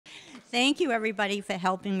Thank you, everybody, for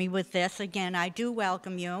helping me with this. Again, I do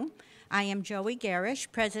welcome you. I am Joey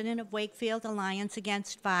Garish, president of Wakefield Alliance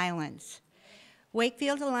Against Violence.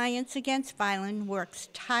 Wakefield Alliance Against Violence works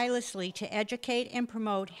tirelessly to educate and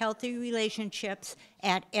promote healthy relationships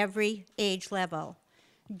at every age level.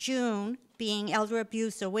 June, being Elder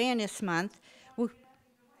Abuse Awareness Month,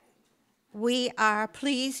 we are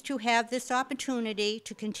pleased to have this opportunity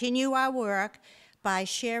to continue our work by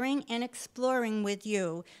sharing and exploring with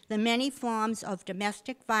you the many forms of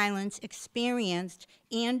domestic violence experienced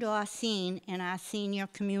and/or seen in our senior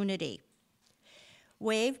community.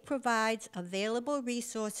 WAVE provides available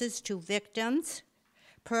resources to victims,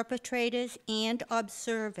 perpetrators, and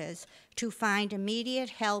observers to find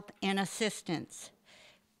immediate help and assistance.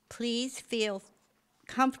 Please feel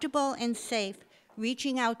comfortable and safe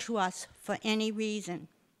reaching out to us for any reason.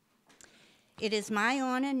 It is my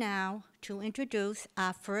honor now to introduce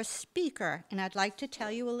our first speaker, and I'd like to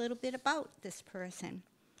tell you a little bit about this person.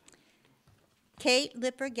 Kate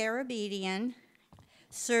Lipper-Garabedian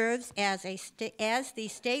serves as the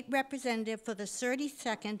state representative for the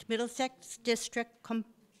 32nd Middlesex District,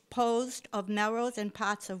 composed of Melrose and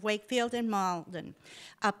parts of Wakefield and Malden,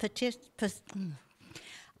 a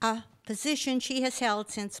position she has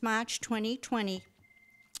held since March 2020.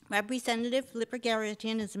 Representative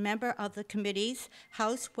Lipper-Garabedian is a member of the committees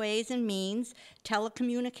House Ways and Means,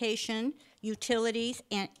 Telecommunication, Utilities,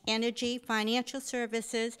 and Energy, Financial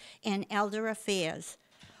Services, and Elder Affairs,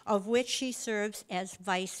 of which she serves as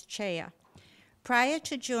vice chair. Prior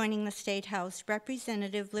to joining the State House,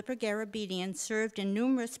 Representative Lipper-Garabedian served in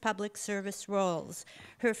numerous public service roles.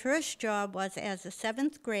 Her first job was as a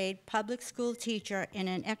 7th grade public school teacher in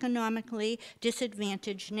an economically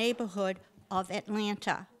disadvantaged neighborhood of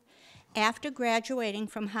Atlanta. After graduating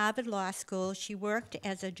from Harvard Law School, she worked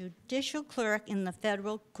as a judicial clerk in the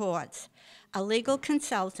federal courts, a legal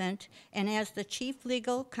consultant, and as the chief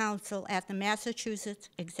legal counsel at the Massachusetts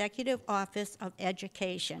Executive Office of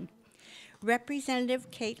Education.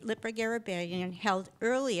 Representative Kate Lipper-Garabedian held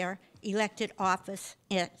earlier elected office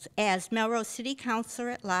as Melrose City Councilor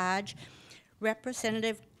at Large.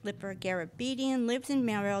 Representative Lipper-Garabedian lives in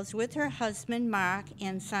Melrose with her husband, Mark,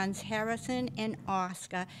 and sons Harrison and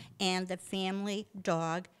Oscar, and the family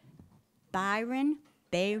dog, Barron,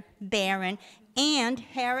 and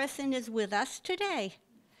Harrison is with us today.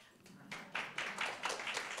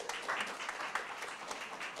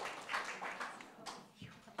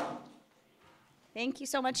 Thank you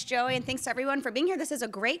so much, Joey, and thanks to everyone for being here. This is a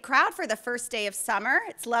great crowd for the first day of summer.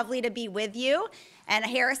 It's lovely to be with you. And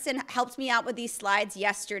Harrison helped me out with these slides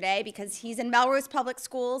yesterday because he's in Melrose Public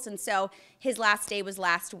Schools, and so his last day was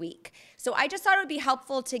last week. So I just thought it would be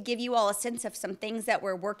helpful to give you all a sense of some things that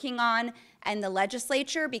we're working on in the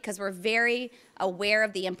legislature, because we're very aware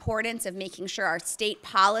of the importance of making sure our state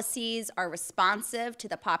policies are responsive to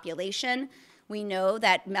the population. We know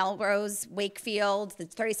that Melrose, Wakefield, the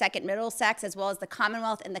 32nd Middlesex, as well as the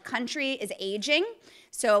Commonwealth and the country is aging.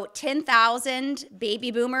 So 10,000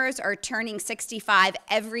 baby boomers are turning 65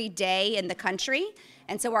 every day in the country.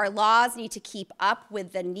 And so our laws need to keep up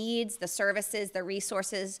with the needs, the services, the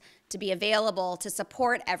resources to be available to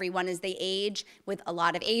support everyone as they age with a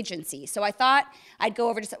lot of agency. So I thought I'd go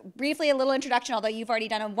over just briefly a little introduction, although you've already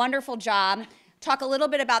done a wonderful job. Talk a little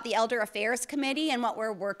bit about the Elder Affairs Committee and what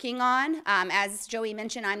we're working on. As Joey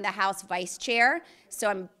mentioned, I'm the House Vice Chair, so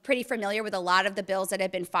I'm pretty familiar with a lot of the bills that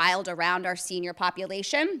have been filed around our senior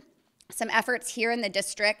population. Some efforts here in the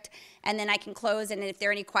district, and then I can close, and if there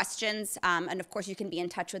are any questions, and of course you can be in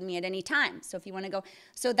touch with me at any time. So if you want to go,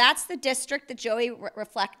 so that's the district that Joey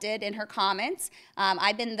reflected in her comments.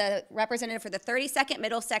 I've been the representative for the 32nd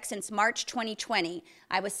Middlesex since March 2020.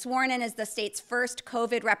 I was sworn in as the state's first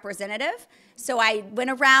COVID representative. So I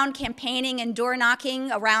went around campaigning and door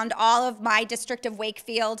knocking around all of my district of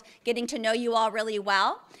Wakefield, getting to know you all really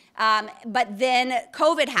well. But then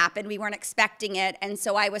COVID happened. We weren't expecting it. And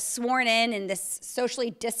so I was sworn in this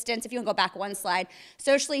socially distanced, if you want to go back one slide,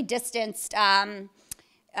 socially distanced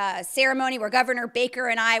ceremony where Governor Baker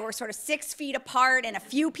and I were sort of 6 feet apart, and a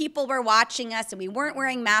few people were watching us, and we weren't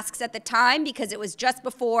wearing masks at the time because it was just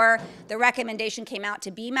before the recommendation came out to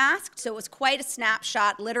be masked. So it was quite a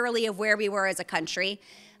snapshot, literally, of where we were as a country.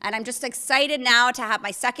 And I'm just excited now to have my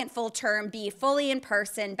second full term be fully in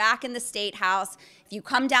person, back in the State House. If you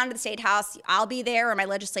come down to the State House, I'll be there, or my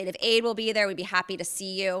legislative aide will be there. We'd be happy to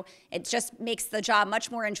see you. It just makes the job much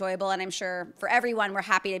more enjoyable, and I'm sure for everyone, we're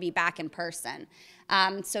happy to be back in person.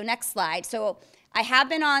 So next slide. So I have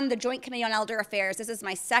been on the Joint Committee on Elder Affairs. This is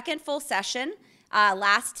my second full session.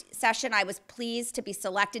 Last session, I was pleased to be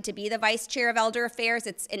selected to be the vice chair of Elder Affairs.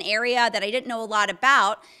 It's an area that I didn't know a lot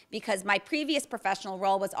about because my previous professional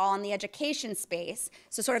role was all in the education space,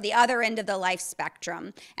 so sort of the other end of the life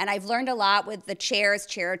spectrum. And I've learned a lot with the chairs,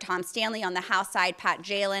 Chair Tom Stanley on the House side, Pat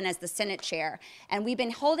Jalen as the Senate chair. And we've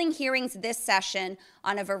been holding hearings this session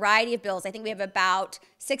on a variety of bills. I think we have about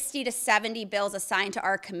 60 to 70 bills assigned to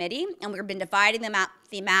our committee, and we've been dividing them out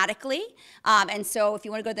thematically. And so if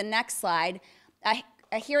you want to go to the next slide,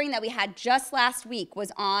 a hearing that we had just last week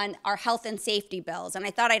was on our health and safety bills, and I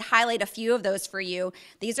thought I'd highlight a few of those for you.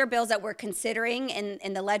 These are bills that we're considering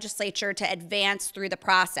in the legislature to advance through the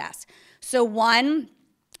process. So one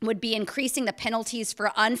would be increasing the penalties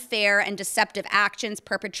for unfair and deceptive actions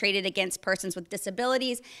perpetrated against persons with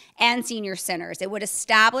disabilities and senior centers. It would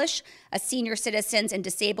establish a senior citizens and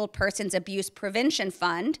disabled persons abuse prevention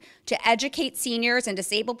fund to educate seniors and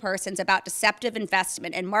disabled persons about deceptive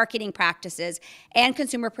investment and marketing practices and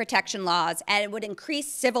consumer protection laws, and it would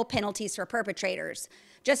increase civil penalties for perpetrators.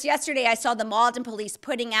 Just yesterday, I saw the Malden Police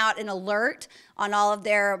putting out an alert on all of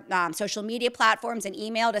their social media platforms and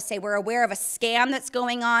email to say we're aware of a scam that's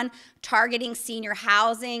going on targeting senior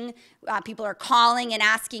housing. People are calling and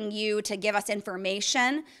asking you to give us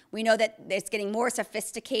information. We know that it's getting more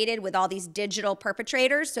sophisticated with all these digital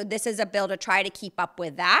perpetrators, so this is a bill to try to keep up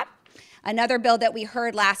with that. Another bill that we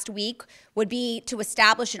heard last week would be to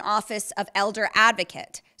establish an office of elder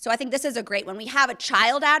advocate. So I think this is a great one. We have a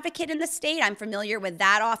child advocate in the state. I'm familiar with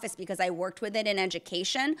that office because I worked with it in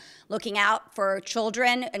education, looking out for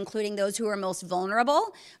children, including those who are most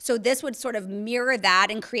vulnerable. So this would sort of mirror that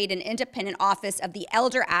and create an independent office of the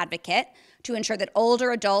elder advocate to ensure that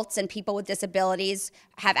older adults and people with disabilities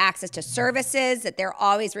have access to services, that they're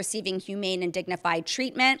always receiving humane and dignified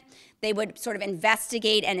treatment. They would sort of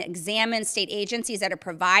investigate and examine state agencies that are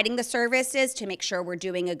providing the services to make sure we're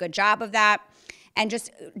doing a good job of that, and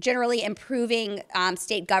just generally improving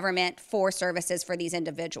state government for services for these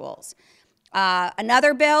individuals.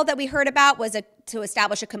 Another bill that we heard about was to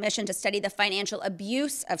establish a commission to study the financial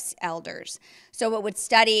abuse of elders. So it would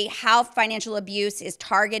study how financial abuse is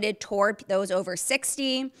targeted toward those over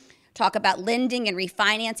 60, talk about lending and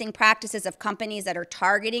refinancing practices of companies that are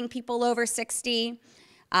targeting people over 60,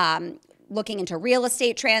 looking into real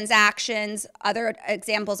estate transactions, other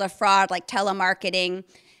examples of fraud like telemarketing.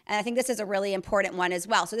 And I think this is a really important one as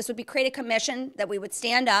well. So this would be create a commission that we would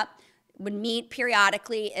stand up, would meet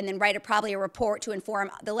periodically, and then write probably a report to inform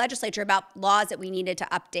the legislature about laws that we needed to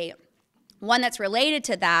update. One that's related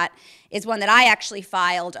to that is one that I actually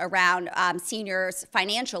filed around seniors'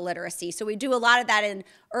 financial literacy. So we do a lot of that in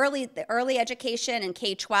early education and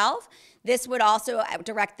K-12. This would also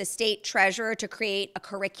direct the state treasurer to create a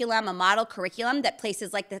curriculum, a model curriculum that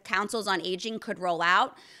places like the councils on aging could roll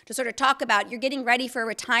out to sort of talk about you're getting ready for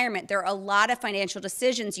retirement. There are a lot of financial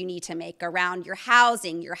decisions you need to make around your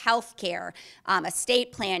housing, your health care,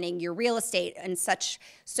 estate planning, your real estate and such.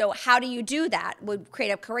 So how do you do that? Would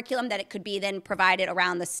create a curriculum that it could be then provided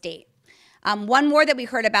around the state. One more that we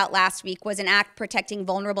heard about last week was an act protecting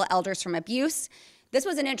vulnerable elders from abuse. This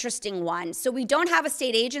was an interesting one. So we don't have a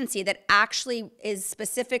state agency that actually is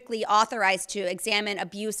specifically authorized to examine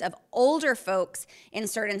abuse of older folks in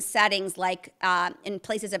certain settings, like in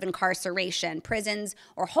places of incarceration, prisons,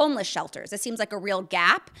 or homeless shelters. This seems like a real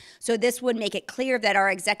gap. So this would make it clear that our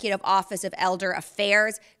Executive Office of Elder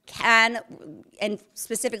Affairs can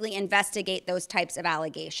specifically investigate those types of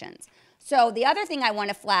allegations. So the other thing I want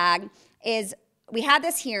to flag is we had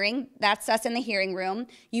this hearing. That's us in the hearing room.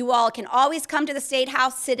 You all can always come to the State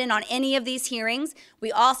House, sit in on any of these hearings.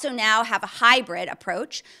 We also now have a hybrid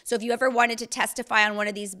approach. So if you ever wanted to testify on one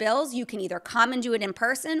of these bills, you can either come and do it in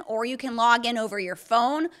person, or you can log in over your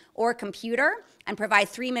phone or computer and provide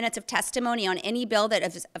 3 minutes of testimony on any bill that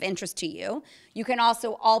is of interest to you. You can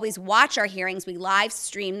also always watch our hearings. We live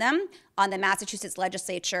stream them on the Massachusetts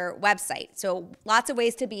Legislature website. So lots of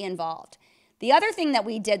ways to be involved. The other thing that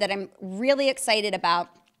we did that I'm really excited about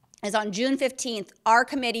is on June 15th, our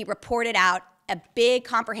committee reported out a big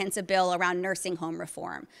comprehensive bill around nursing home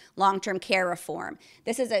reform, long-term care reform.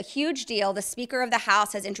 This is a huge deal. The Speaker of the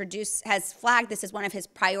House has flagged this as one of his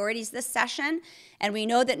priorities this session, and we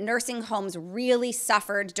know that nursing homes really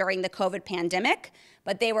suffered during the COVID pandemic,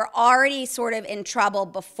 but they were already sort of in trouble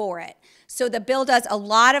before it. So the bill does a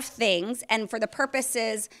lot of things, and for the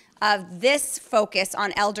purposes of this focus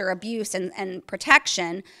on elder abuse and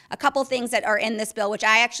protection, a couple things that are in this bill, which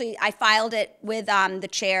I filed it with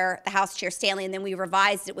the House Chair Stanley, and then we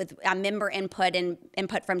revised it with member input and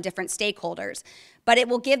input from different stakeholders. but it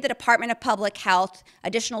will give the Department of Public Health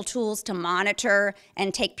additional tools to monitor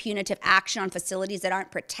and take punitive action on facilities that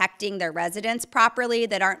aren't protecting their residents properly,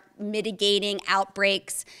 that aren't mitigating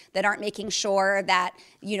outbreaks, that aren't making sure that,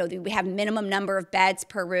 you know, we have minimum number of beds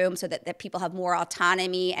per room so that people have more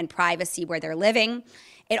autonomy and privacy where they're living.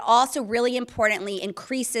 It also really importantly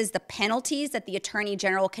increases the penalties that the Attorney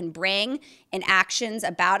General can bring in actions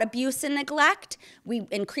about abuse and neglect. We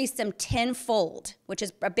increase them tenfold, which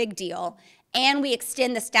is a big deal. And we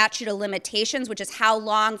extend the statute of limitations, which is how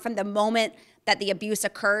long from the moment that the abuse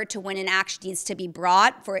occurred to when an action needs to be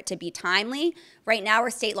brought for it to be timely. Right now, our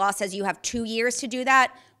state law says you have 2 years to do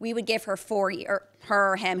that. We would give her 4 years,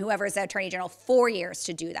 her, him, whoever is the Attorney General, 4 years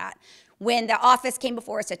to do that. When the office came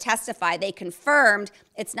before us to testify, they confirmed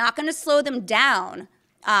it's not going to slow them down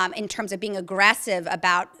in terms of being aggressive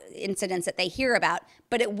about incidents that they hear about,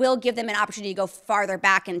 but it will give them an opportunity to go farther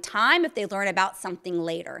back in time if they learn about something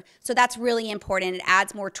later. So that's really important. It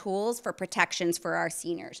adds more tools for protections for our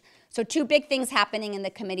seniors. So 2 big things happening in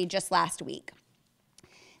the committee just last week.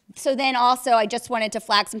 So then also, I just wanted to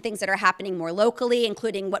flag some things that are happening more locally,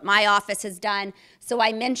 including what my office has done. So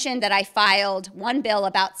I mentioned that I filed one bill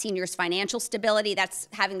about seniors' financial stability. That's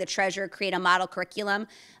having the treasurer create a model curriculum.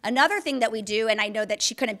 Another thing that we do, and I know that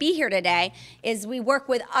she couldn't be here today, is we work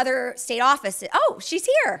with other state offices. Oh, she's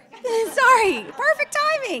here. Sorry, perfect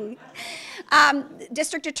timing.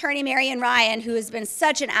 District Attorney Marian Ryan, who has been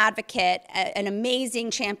such an advocate, an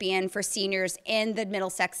amazing champion for seniors in the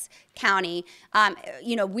Middlesex County.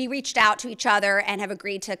 You know, we reached out to each other and have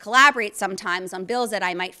agreed to collaborate sometimes on bills that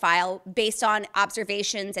I might file based on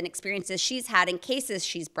observations and experiences she's had in cases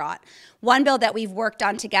she's brought. One bill that we've worked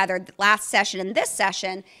on together last session and this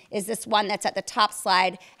session is this one that's at the top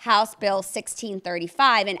slide, House Bill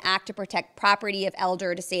 1635, an act to protect property of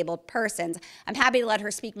elder or disabled persons. I'm happy to let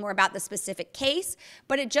her speak more about the specific case,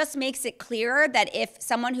 but it just makes it clearer that if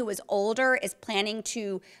someone who is older is planning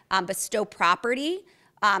to bestow property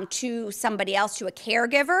to somebody else, to a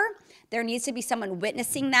caregiver, there needs to be someone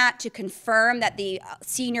witnessing that to confirm that the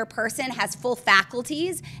senior person has full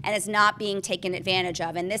faculties and is not being taken advantage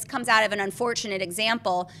of. And this comes out of an unfortunate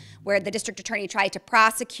example where the district attorney tried to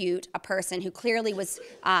prosecute a person who clearly was,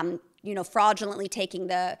 you know, fraudulently taking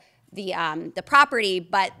the property,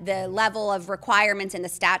 but the level of requirements in the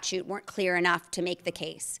statute weren't clear enough to make the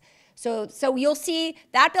case. So you'll see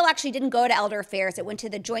that bill actually didn't go to Elder Affairs. It went to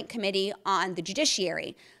the Joint Committee on the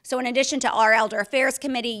Judiciary. So in addition to our Elder Affairs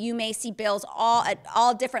Committee, you may see bills at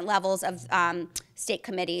all different levels of state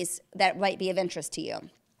committees that might be of interest to you.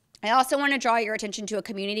 I also want to draw your attention to a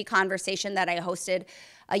community conversation that I hosted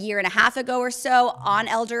a year and a half ago or so on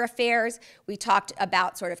elder affairs. We talked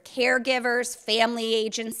about sort of caregivers, family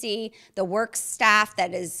agency, the work staff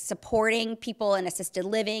that is supporting people in assisted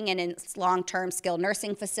living and in long-term skilled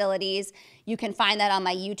nursing facilities. You can find that on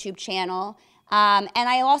my YouTube channel. And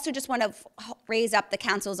I also just want to raise up the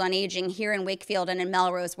councils on aging here in Wakefield and in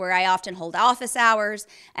Melrose, where I often hold office hours,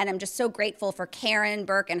 and I'm just so grateful for Karen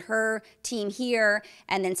Burke and her team here,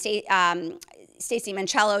 and then Stacy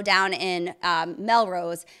Mancello down in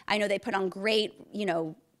Melrose. I know they put on great, you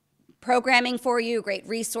know, programming for you, great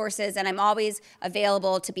resources, and I'm always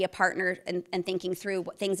available to be a partner and thinking through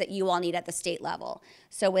what things that you all need at the state level.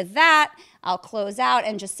 So with that, I'll close out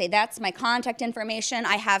and just say that's my contact information.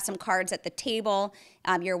 I have some cards at the table.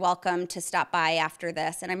 You're welcome to stop by after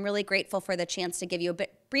this, and I'm really grateful for the chance to give you a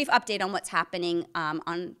brief update on what's happening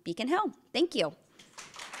on Beacon Hill. Thank you.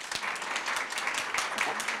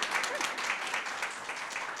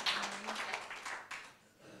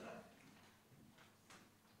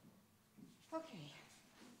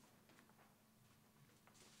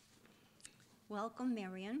 Welcome,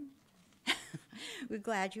 Marian. We're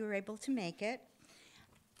glad you were able to make it.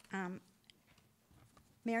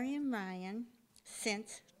 Marian Ryan,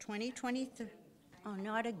 since 2023, oh,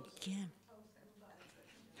 not again.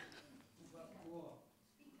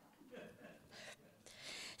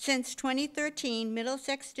 Since 2013,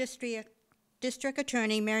 Middlesex District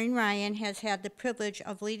Attorney Marian Ryan has had the privilege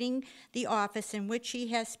of leading the office in which she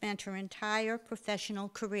has spent her entire professional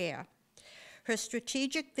career. Her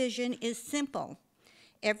strategic vision is simple.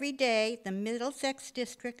 Every day, the Middlesex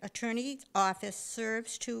District Attorney's Office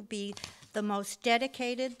serves to be the most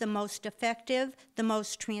dedicated, the most effective, the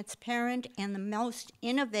most transparent, and the most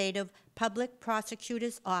innovative public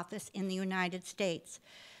prosecutor's office in the United States.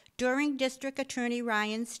 During District Attorney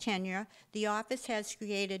Ryan's tenure, the office has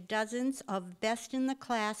created dozens of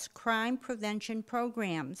best-in-the-class crime prevention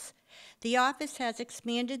programs. The office has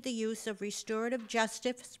expanded the use of restorative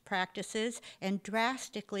justice practices and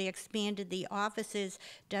drastically expanded the office's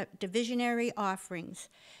divisionary offerings.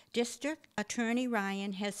 District Attorney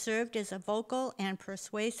Ryan has served as a vocal and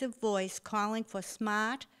persuasive voice calling for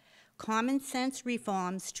smart, common-sense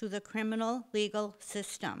reforms to the criminal legal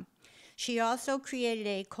system. She also created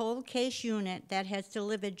a cold case unit that has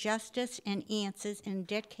delivered justice and answers in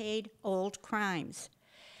decade-old crimes.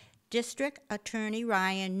 District Attorney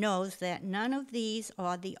Ryan knows that none of these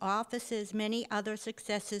or the office's many other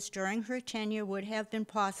successes during her tenure would have been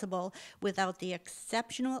possible without the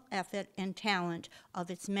exceptional effort and talent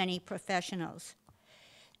of its many professionals.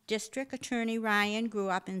 District Attorney Ryan grew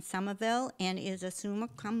up in Somerville and is a summa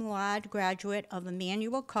cum laude graduate of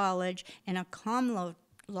Emmanuel College and a cum laude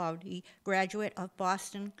graduate of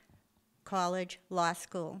Boston College Law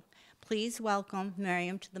School. Please welcome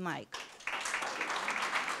Marian to the mic.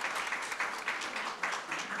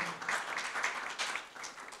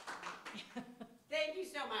 Thank you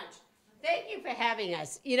so much. Thank you for having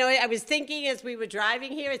us. You know, I was thinking as we were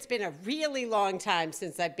driving here, it's been a really long time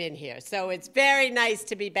since I've been here. So it's very nice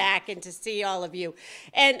to be back and to see all of you.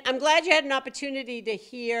 And I'm glad you had an opportunity to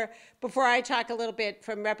hear, before I talk a little bit,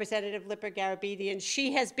 from Representative Lipper-Garabedian.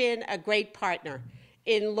 She has been a great partner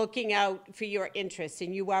in looking out for your interests,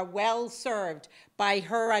 and you are well served by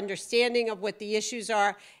her understanding of what the issues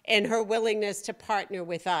are and her willingness to partner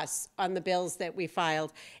with us on the bills that we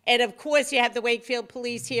filed. And of course, you have the Wakefield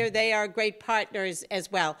Police here. They are great partners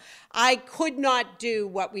as well. I could not do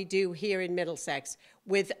what we do here in Middlesex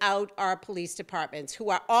without our police departments, who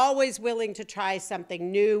are always willing to try something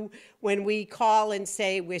new. When we call and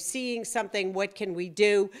say, we're seeing something, what can we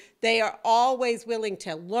do? They are always willing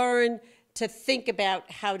to learn, to think about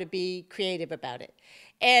how to be creative about it.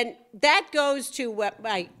 And that goes to what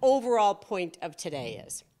my overall point of today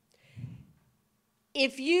is.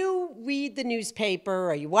 If you read the newspaper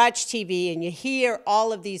or you watch TV and you hear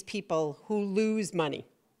all of these people who lose money,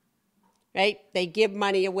 right? They give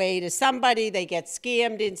money away to somebody, they get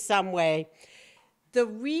scammed in some way. The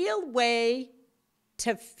real way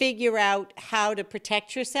to figure out how to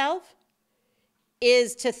protect yourself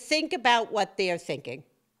is to think about what they're thinking.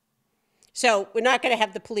 So we're not going to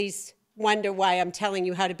have the police wonder why I'm telling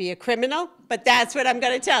you how to be a criminal, but that's what I'm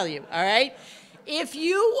going to tell you, all right? If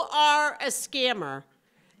you are a scammer,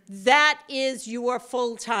 that is your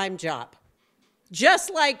full-time job. Just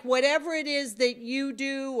like whatever it is that you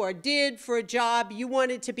do or did for a job, you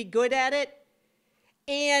wanted to be good at it,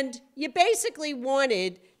 and you basically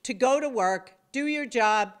wanted to go to work, do your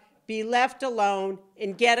job, be left alone,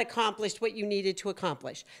 and get accomplished what you needed to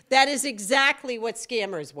accomplish. That is exactly what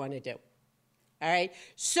scammers want to do. All right,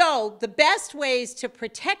 so the best ways to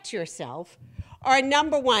protect yourself are,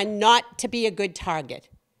 number one, not to be a good target.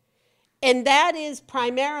 And that is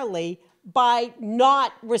primarily by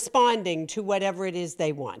not responding to whatever it is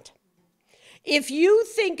they want. If you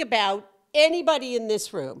think about anybody in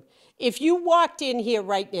this room, if you walked in here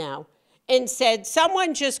right now and said,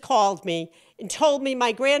 someone just called me and told me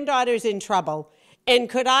my granddaughter's in trouble, and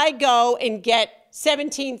could I go and get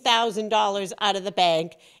 $17,000 out of the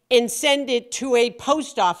bank and send it to a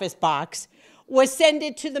post office box, or send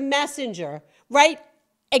it to the messenger, right?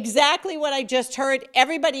 Exactly what I just heard,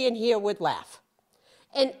 everybody in here would laugh.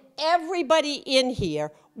 And everybody in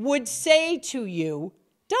here would say to you,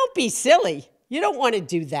 don't be silly, you don't want to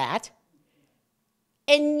do that.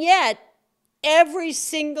 And yet, every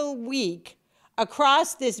single week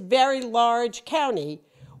across this very large county,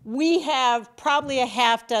 we have probably a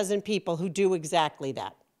half dozen people who do exactly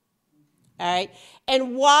that. All right?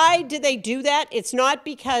 And why do they do that? It's not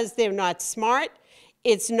because they're not smart.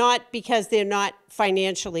 It's not because they're not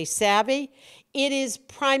financially savvy. It is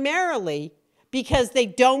primarily because they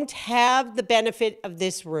don't have the benefit of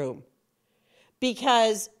this room.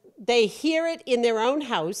 Because they hear it in their own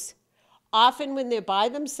house, often when they're by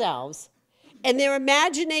themselves, and their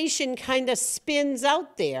imagination kind of spins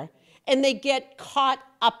out there, and they get caught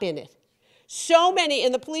up in it. So many,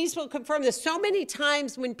 and the police will confirm this, so many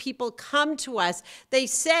times when people come to us, they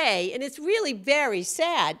say, and it's really very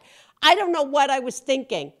sad, I don't know what I was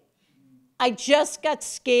thinking. I just got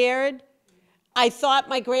scared. I thought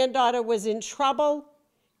my granddaughter was in trouble,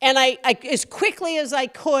 and I as quickly as I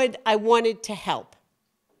could, I wanted to help.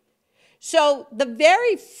 So the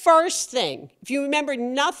very first thing, if you remember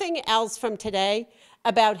nothing else from today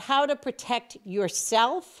about how to protect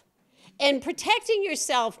yourself, and protecting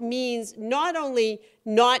yourself means not only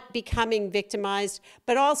not becoming victimized,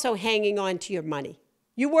 but also hanging on to your money.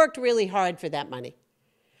 You worked really hard for that money.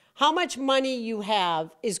 How much money you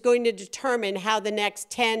have is going to determine how the next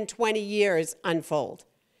 10, 20 years unfold.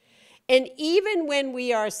 And even when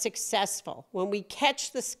we are successful, when we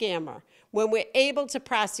catch the scammer, when we're able to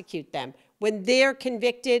prosecute them, when they're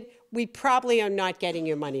convicted, we probably are not getting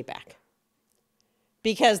your money back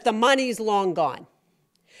because the money's long gone.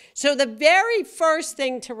 So the very first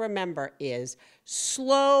thing to remember is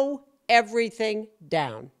slow everything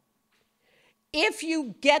down. If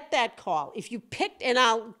you get that call, if you picked, and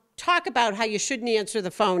I'll talk about how you shouldn't answer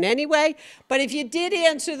the phone anyway, but if you did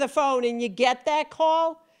answer the phone and you get that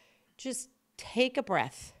call, just take a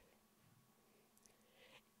breath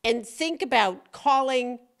and think about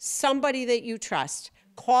calling somebody that you trust.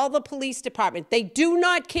 Call the police department. They do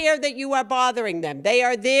not care that you are bothering them. They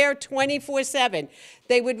are there 24/7.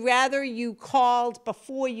 They would rather you called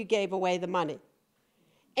before you gave away the money.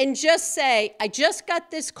 And just say, I just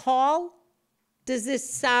got this call. Does this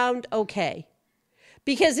sound okay?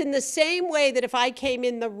 Because in the same way that if I came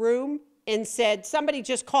in the room and said, somebody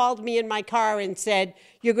just called me in my car and said,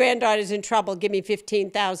 your granddaughter's in trouble, give me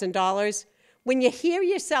 $15,000. When you hear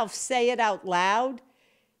yourself say it out loud,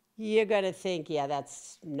 you're going to think, yeah,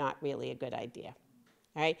 that's not really a good idea.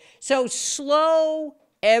 All right? So slow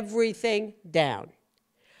everything down.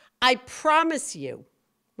 I promise you,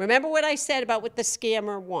 remember what I said about what the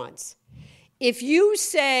scammer wants. If you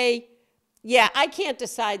say, yeah, I can't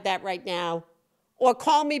decide that right now, or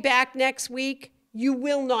call me back next week, you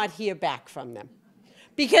will not hear back from them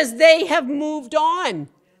because they have moved on.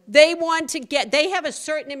 They want to they have a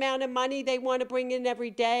certain amount of money they want to bring in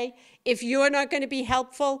every day. If you're not going to be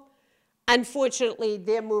helpful, unfortunately,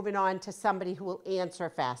 they're moving on to somebody who will answer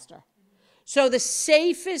faster. So the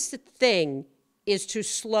safest thing is to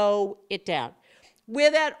slow it down.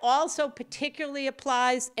 Where that also particularly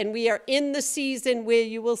applies, and we are in the season where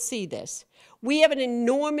you will see this, we have an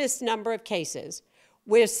enormous number of cases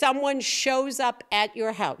where someone shows up at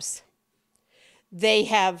your house. They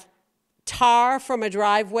have tar from a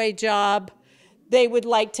driveway job. They would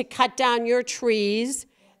like to cut down your trees.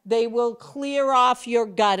 They will clear off your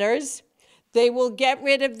gutters. They will get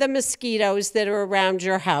rid of the mosquitoes that are around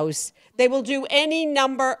your house. They will do any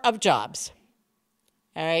number of jobs.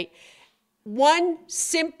 All right? One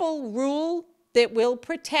simple rule that will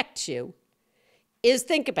protect you is,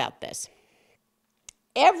 think about this.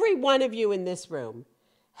 Every one of you in this room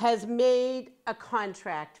has made a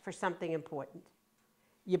contract for something important.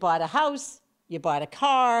 You bought a house, you bought a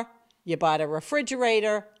car, you bought a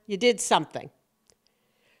refrigerator, you did something.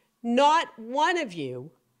 Not one of you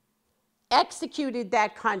executed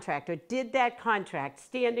that contract or did that contract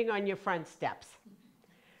standing on your front steps,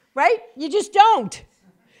 right? You just don't.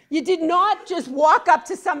 You did not just walk up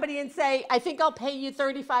to somebody and say, I think I'll pay you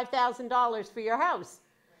 $35,000 for your house.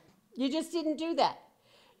 You just didn't do that.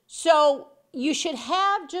 So you should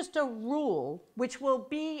have just a rule which will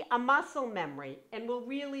be a muscle memory and will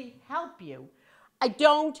really help you. I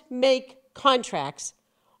don't make contracts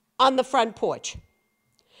on the front porch.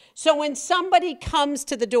 So when somebody comes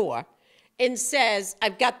to the door and says,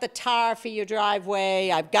 I've got the tar for your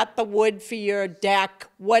driveway, I've got the wood for your deck,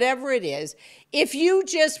 whatever it is, if you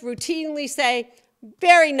just routinely say,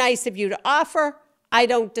 very nice of you to offer, I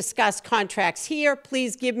don't discuss contracts here,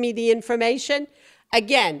 please give me the information,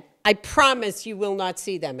 again, I promise you will not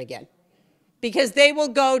see them again because they will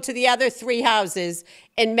go to the other 3 houses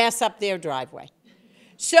and mess up their driveway.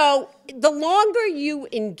 So the longer you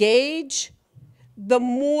engage, the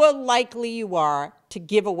more likely you are to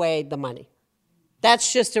give away the money.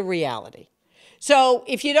 That's just a reality. So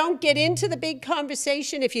if you don't get into the big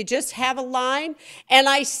conversation, if you just have a line, and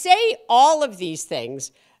I say all of these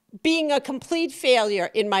things being a complete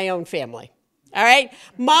failure in my own family. All right?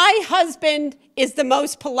 My husband is the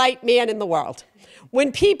most polite man in the world.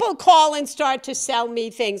 When people call and start to sell me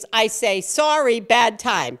things, I say, sorry, bad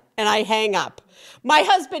time, and I hang up. My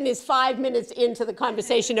husband is 5 minutes into the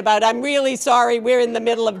conversation about, I'm really sorry, we're in the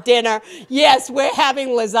middle of dinner. Yes, we're having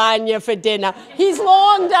lasagna for dinner. He's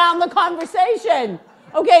long down the conversation,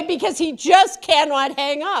 okay, because he just cannot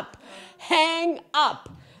hang up. Hang up.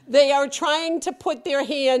 They are trying to put their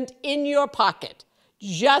hand in your pocket.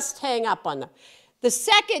 Just hang up on them. The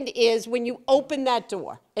second is when you open that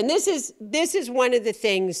door, and this is one of the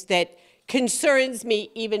things that concerns me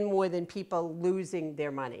even more than people losing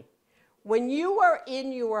their money. When you are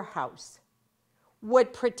in your house,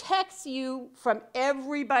 what protects you from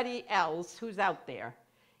everybody else who's out there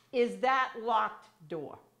is that locked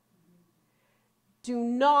door. Do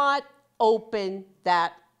not open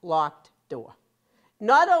that locked door.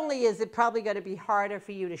 Not only is it probably going to be harder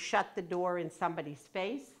for you to shut the door in somebody's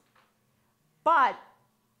face, but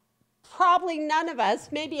probably none of us,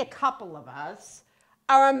 maybe a couple of us,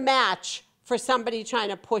 are a match for somebody trying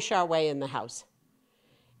to push our way in the house.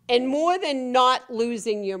 And more than not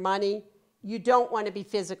losing your money, you don't want to be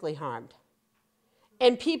physically harmed.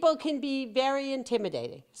 And people can be very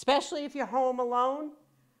intimidating, especially if you're home alone.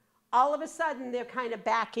 All of a sudden, they're kind of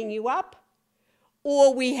backing you up.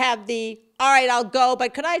 Or we have the, all right, I'll go,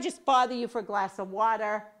 but could I just bother you for a glass of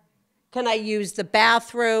water? Can I use the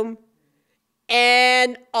bathroom?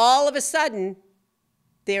 And all of a sudden,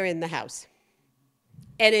 they're in the house.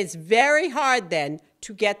 And it's very hard then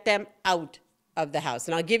to get them out of the house.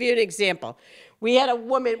 And I'll give you an example. We had a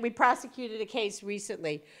woman, we prosecuted a case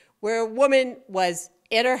recently where a woman was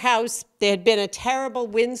at her house. There had been a terrible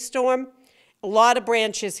windstorm. A lot of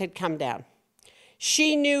branches had come down.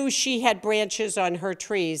 She knew she had branches on her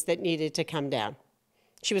trees that needed to come down.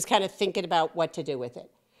 She was kind of thinking about what to do with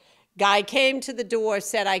it. Guy came to the door,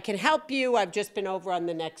 said, I can help you. I've just been over on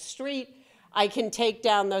the next street. I can take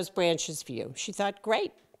down those branches for you. She thought,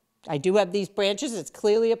 great. I do have these branches. It's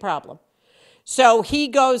clearly a problem. So he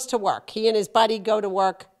goes to work. He and his buddy go to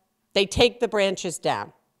work. They take the branches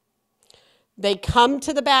down. They come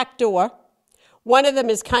to the back door. One of them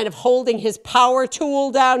is kind of holding his power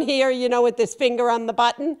tool down here, you know, with his finger on the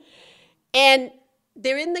button. And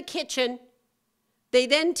they're in the kitchen. They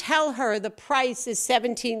then tell her the price is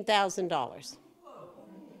 $17,000.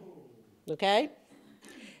 Okay?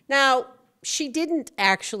 Now, she didn't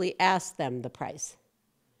actually ask them the price.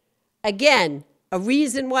 Again, a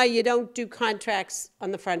reason why you don't do contracts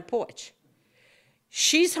on the front porch.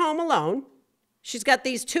 She's home alone. She's got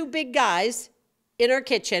these two big guys in her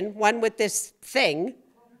kitchen, one with this thing.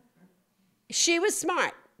 She was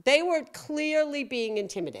smart. They were clearly being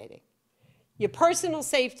intimidating. Your personal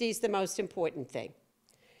safety is the most important thing.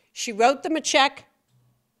 She wrote them a check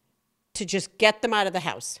to just get them out of the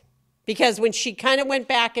house. Because when she kind of went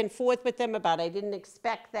back and forth with them about, I didn't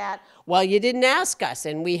expect that, well, you didn't ask us,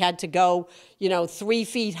 and we had to go, 3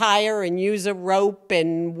 feet higher and use a rope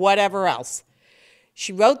and whatever else.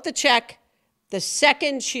 She wrote the check. The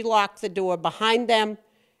second she locked the door behind them,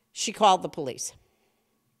 she called the police.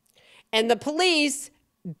 And the police,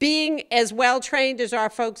 being as well-trained as our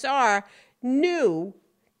folks are, knew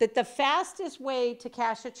that the fastest way to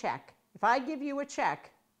cash a check, if I give you a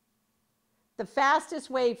check, the fastest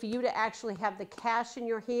way for you to actually have the cash in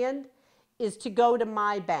your hand is to go to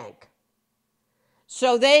my bank.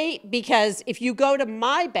 So because if you go to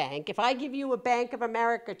my bank, if I give you a Bank of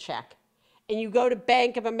America check, and you go to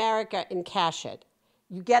Bank of America and cash it,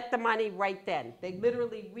 you get the money right then. They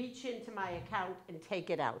literally reach into my account and take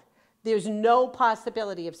it out. There's no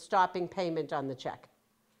possibility of stopping payment on the check.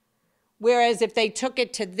 Whereas if they took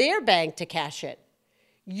it to their bank to cash it,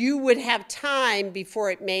 you would have time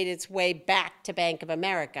before it made its way back to Bank of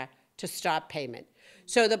America to stop payment.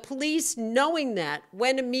 So the police, knowing that,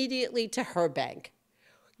 went immediately to her bank.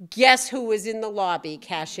 Guess who was in the lobby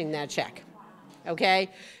cashing that check? Okay?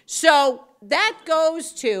 So that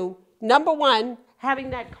goes to, number one, having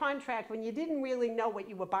that contract when you didn't really know what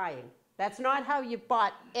you were buying. That's not how you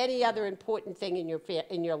bought any other important thing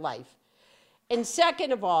in your life. And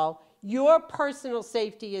second of all, your personal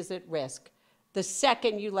safety is at risk the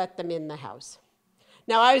second you let them in the house.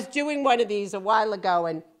 Now, I was doing one of these a while ago,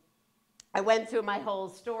 and I went through my whole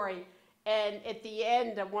story, and at the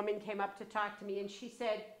end, a woman came up to talk to me, and she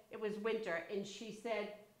said, it was winter, and she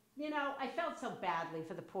said, I felt so badly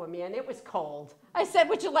for the poor man. It was cold. I said,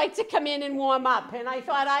 would you like to come in and warm up? And I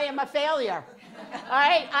thought, I am a failure. All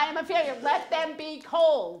right, I am a failure. Let them be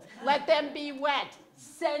cold. Let them be wet.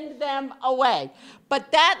 Send them away.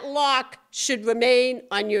 But that lock should remain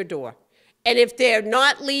on your door. And if they're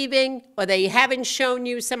not leaving, or they haven't shown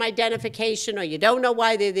you some identification, or you don't know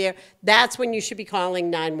why they're there, that's when you should be calling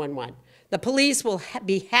 911. The police will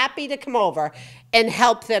be happy to come over and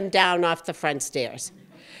help them down off the front stairs.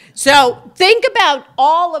 So think about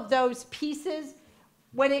all of those pieces.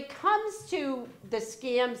 When it comes to the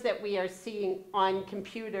scams that we are seeing on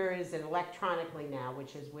computers and electronically now,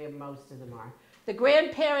 which is where most of them are, the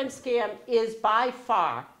grandparent scam is by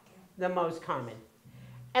far the most common.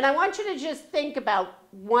 And I want you to just think about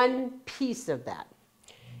one piece of that.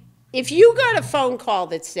 If you got a phone call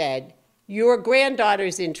that said, your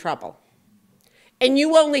granddaughter's in trouble, and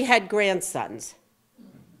you only had grandsons,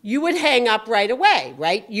 you would hang up right away,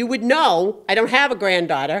 right? You would know, I don't have a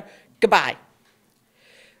granddaughter, goodbye.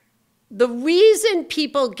 The reason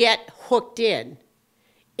people get hooked in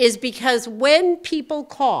is because when people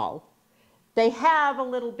call, they have a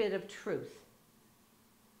little bit of truth.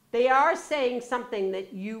 They are saying something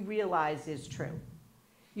that you realize is true.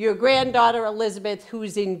 Your granddaughter, Elizabeth,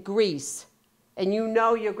 who's in Greece, and you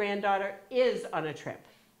know your granddaughter is on a trip.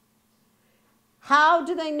 How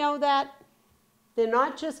do they know that? They're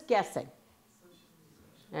not just guessing.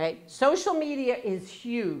 All right? Social media is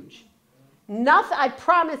huge. I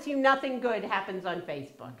promise you nothing good happens on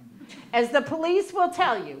Facebook. As the police will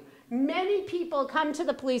tell you, many people come to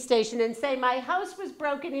the police station and say, my house was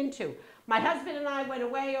broken into. My husband and I went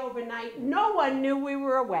away overnight. No one knew we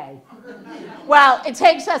were away. Well, it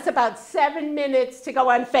takes us about 7 minutes to go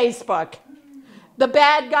on Facebook. The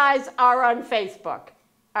bad guys are on Facebook.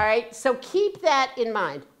 All right? So keep that in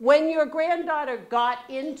mind. When your granddaughter got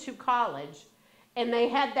into college, and they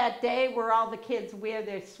had that day where all the kids wear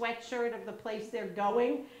their sweatshirt of the place they're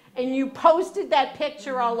going, and you posted that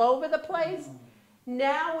picture all over the place,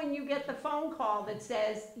 now when you get the phone call that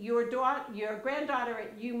says your granddaughter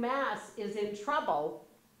at UMass is in trouble,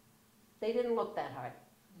 they didn't look that hard.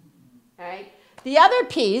 All right? The other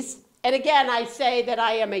piece, and again I say that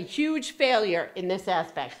I am a huge failure in this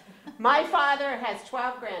aspect. My father has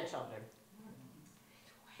 12 grandchildren.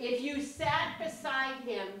 If you sat beside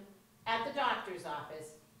him at the doctor's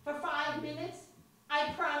office for 5 minutes,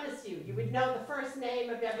 I promise you, you would know the first name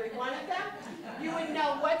of every one of them, you would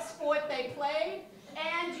know what sport they played,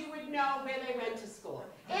 and you would know where they went to school.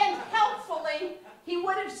 And helpfully, he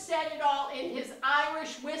would have said it all in his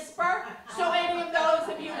Irish whisper, so any of those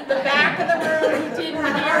of you in the back of the room who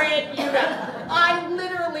didn't hear it, you know. I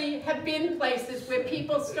literally have been places where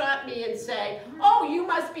people stop me and say, oh, you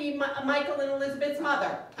must be Michael and Elizabeth's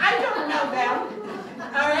mother. I don't know them.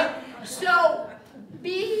 All right? So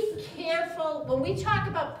be careful. When we talk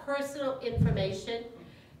about personal information,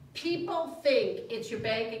 people think it's your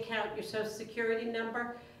bank account, your social security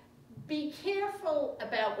number. Be careful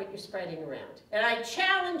about what you're spreading around. And I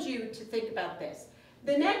challenge you to think about this.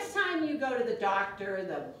 The next time you go to the doctor,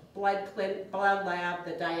 the blood lab,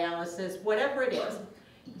 the dialysis, whatever it is,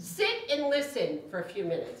 sit and listen for a few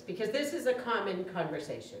minutes, because this is a common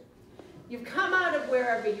conversation. You've come out of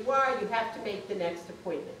wherever you are, you have to make the next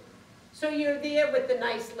appointment. So you're there with the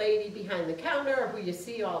nice lady behind the counter who you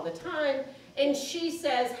see all the time, and she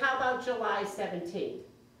says, how about July 17th?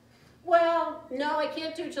 Well, no, I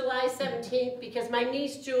can't do July 17th because my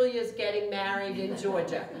niece Julia's getting married in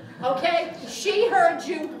Georgia. Okay? She heard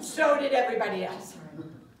you, so did everybody else.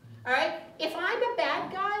 All right? If I'm a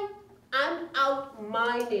bad guy, I'm out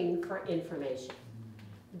mining for information.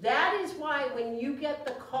 That is why when you get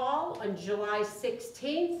the call on July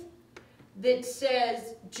 16th that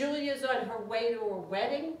says Julia's on her way to her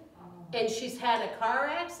wedding and she's had a car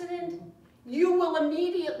accident, you will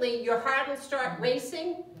immediately, your heart will start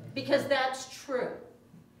racing, because that's true.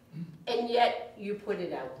 And yet you put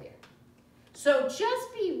it out there. So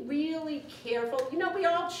just be really careful. You know, we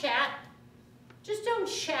all chat. Just don't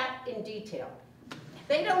chat in detail.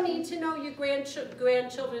 They don't need to know your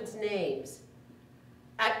grandchildren's names.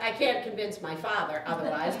 I can't convince my father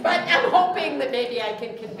otherwise, but I'm hoping that maybe I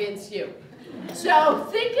can convince you. So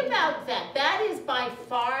think about that. That is by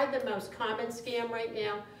far the most common scam right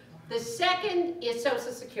now. The second is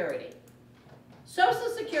Social Security. Social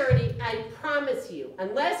Security, I promise you,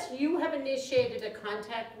 unless you have initiated a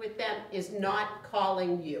contact with them, is not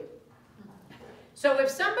calling you. So if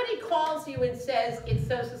somebody calls you and says it's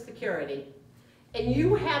Social Security, and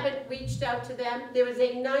you haven't reached out to them, there is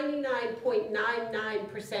a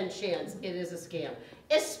 99.99% chance it is a scam,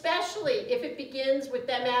 especially if it begins with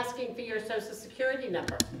them asking for your Social Security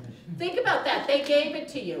number. Think about that. They gave it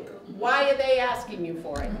to you. Why are they asking you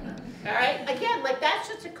for it? All right? Again, like that's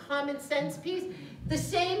just a common sense piece. The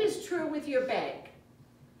same is true with your bank.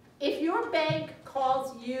 If your bank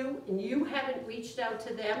calls you and you haven't reached out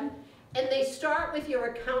to them, and they start with your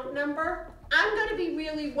account number, I'm going to be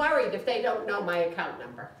really worried if they don't know my account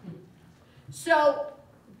number. So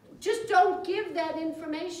just don't give that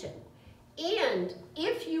information. And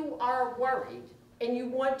if you are worried and you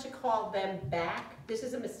want to call them back, this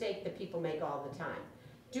is a mistake that people make all the time.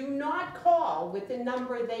 Do not call with the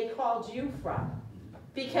number they called you from.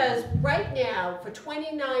 Because right now, for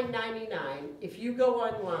 $29.99, if you go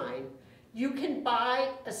online, you can buy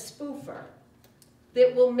a spoofer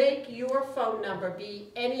that will make your phone number be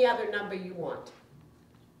any other number you want.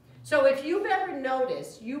 So if you've ever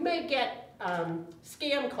noticed, you may get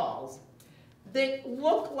scam calls that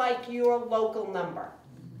look like your local number.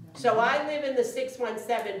 So I live in the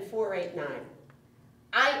 617-489.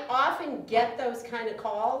 I often get those kind of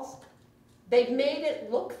calls. They've made it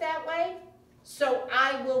look that way, so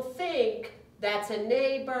I will think that's a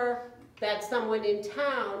neighbor, that's someone in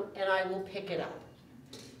town, and I will pick it up.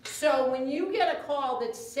 So when you get a call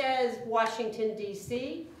that says Washington,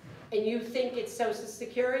 D.C., and you think it's Social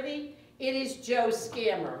Security, it is Joe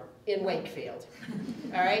Scammer in Wakefield,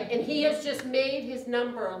 all right? And he has just made his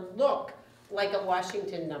number look like a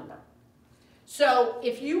Washington number. So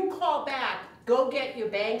if you call back, go get your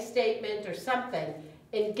bank statement or something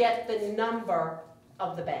and get the number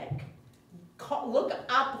of the bank. Look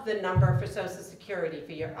up the number for Social Security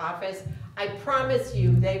for your office. I promise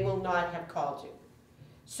you they will not have called you.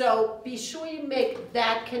 So be sure you make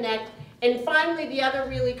that connect. And finally, the other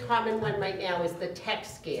really common one right now is the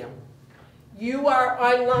text scam. You are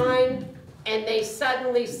online and they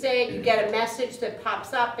suddenly say, you get a message that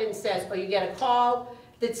pops up and says, or you get a call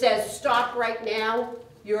that says, stop right now,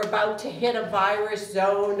 you're about to hit a virus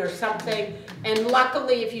zone or something. And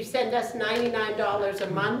luckily, if you send us $99 a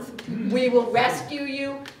month, we will rescue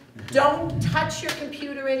you. Don't touch your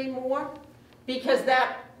computer anymore, because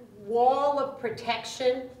that wall of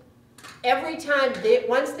protection, every time,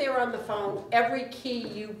 once they're on the phone, every key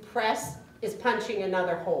you press is punching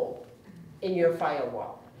another hole in your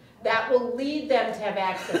firewall. That will lead them to have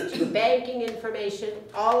access to your banking information,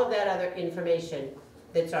 all of that other information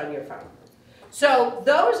that's on your phone. So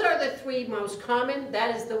those are the three most common.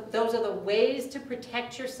 Those are the ways to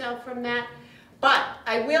protect yourself from that. But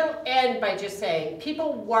I will end by just saying,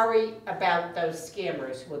 people worry about those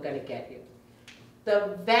scammers who are going to get you.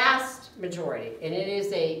 The vast majority, and it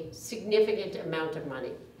is a significant amount of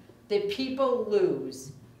money, that people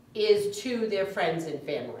lose is to their friends and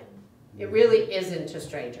family. It really isn't to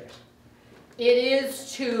strangers. It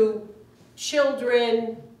is to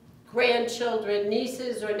children, grandchildren,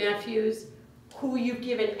 nieces or nephews who you've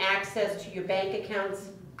given access to your bank accounts.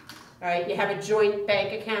 All right, you have a joint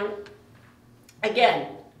bank account.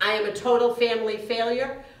 Again, I am a total family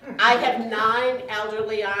failure. I have 9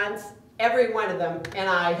 elderly aunts, every one of them, and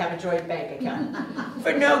I have a joint bank account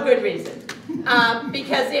for no good reason.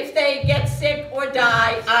 Because if they get sick or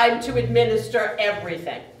die, I'm to administer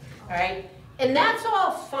everything. All right, and that's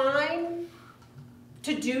all fine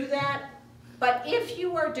to do that, but if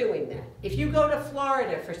you are doing that, if you go to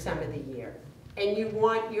Florida for some of the year and you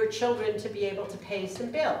want your children to be able to pay some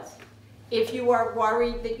bills, if you are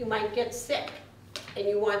worried that you might get sick and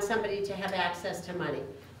you want somebody to have access to money,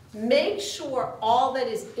 make sure all that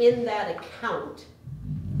is in that account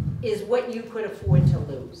is what you could afford to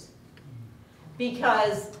lose.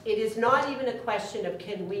 Because it is not even a question of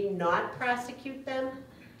can we not prosecute them.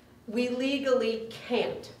 We legally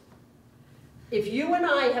can't. If you and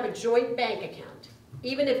I have a joint bank account,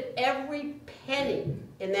 even if every penny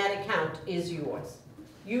in that account is yours,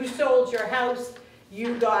 you sold your house,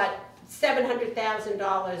 you got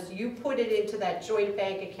 $700,000, you put it into that joint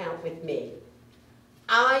bank account with me,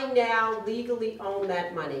 I now legally own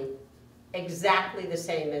that money exactly the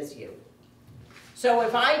same as you. So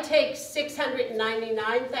if I take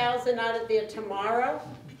 $699,000 out of there tomorrow,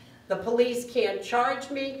 the police can't charge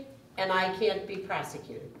me and I can't be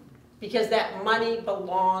prosecuted because that money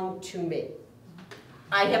belonged to me.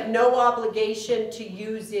 I have no obligation to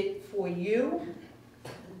use it for you,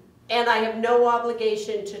 and I have no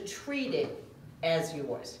obligation to treat it as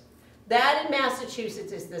yours. That in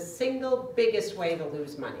Massachusetts is the single biggest way to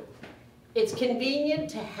lose money. It's convenient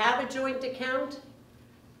to have a joint account,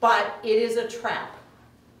 but it is a trap.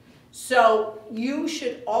 So you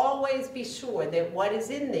should always be sure that what is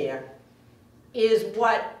in there is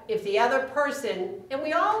what, if the other person, and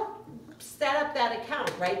we all set up that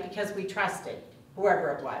account, right, because we trusted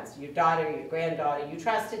whoever it was, your daughter, your granddaughter, you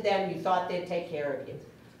trusted them, you thought they'd take care of you.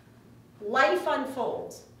 Life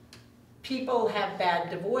unfolds. People have bad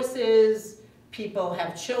divorces, people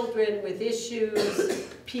have children with issues,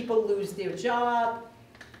 people lose their job.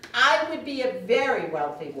 I would be a very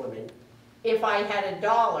wealthy woman if I had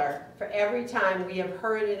 $1 for every time we have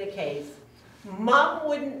heard in a case. Mom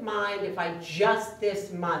wouldn't mind if I just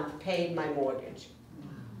this month paid my mortgage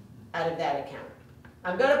out of that account.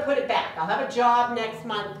 I'm going to put it back. I'll have a job next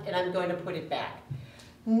month and I'm going to put it back.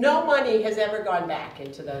 No money has ever gone back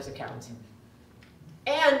into those accounts.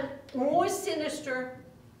 And more sinister,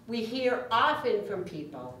 we hear often from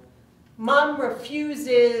people, Mom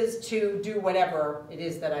refuses to do whatever it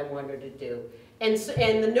is that I want her to do. And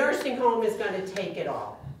the nursing home is going to take it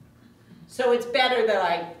all. So it's better that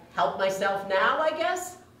I help myself now, I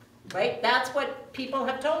guess, right? That's what people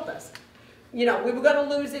have told us. You know, we were going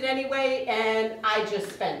to lose it anyway, and I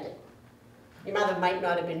just spent it. Your mother might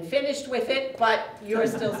not have been finished with it, but you're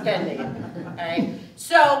still spending it, all right?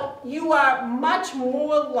 So you are much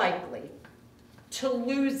more likely to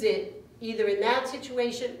lose it either in that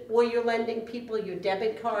situation or you're lending people your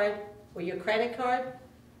debit card or your credit card.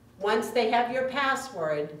 Once they have your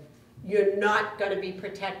password, you're not going to be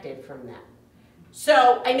protected from that.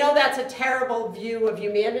 So I know that's a terrible view of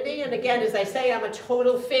humanity, and again, as I say, I'm a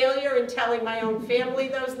total failure in telling my own family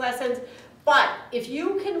those lessons. But if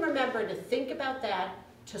you can remember to think about that,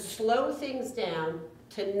 to slow things down,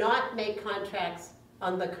 to not make contracts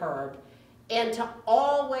on the curb, and to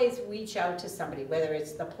always reach out to somebody, whether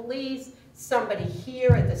it's the police, somebody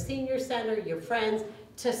here at the senior center, your friends,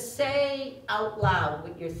 to say out loud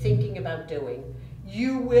what you're thinking about doing.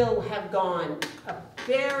 You will have gone a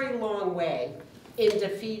very long way in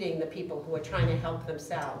defeating the people who are trying to help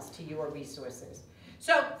themselves to your resources.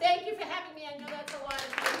 So thank you for having me. I know that's a lot of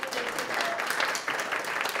information.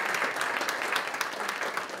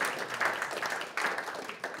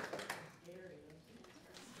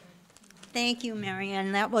 Thank you,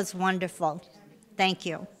 Marian. That was wonderful. Thank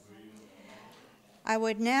you. I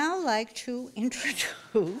would now like to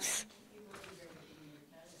introduce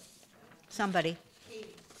somebody.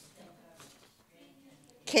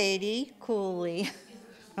 Katie Cooley.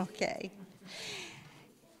 Okay.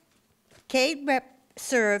 Kate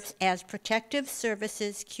serves as Protective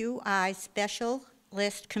Services QI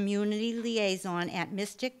Specialist Community Liaison at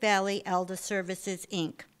Mystic Valley Elder Services,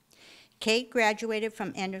 Inc. Kate graduated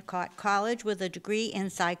from Endicott College with a degree in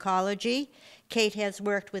psychology. Kate has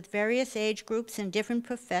worked with various age groups in different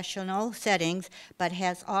professional settings, but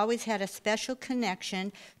has always had a special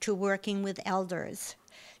connection to working with elders.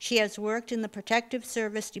 She has worked in the Protective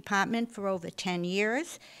Service Department for over 10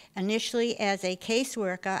 years, initially as a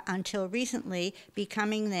caseworker until recently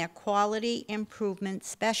becoming their quality improvement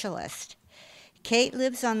specialist. Kate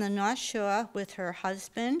lives on the North Shore with her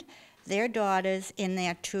husband, their daughters, and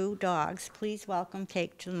their 2 dogs. Please welcome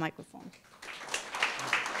Kate to the microphone.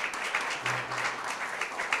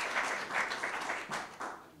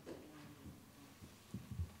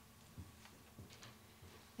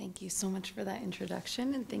 Thank you so much for that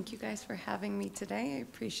introduction, and thank you guys for having me today. I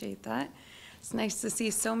appreciate that. It's nice to see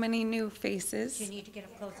so many new faces. You need to get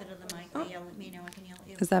up closer to the mic. Oh. Yell at me now. I can yell at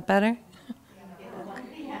you. Is that better?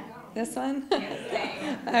 This one?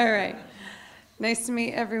 All right. Nice to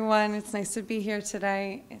meet everyone. It's nice to be here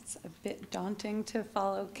today. It's a bit daunting to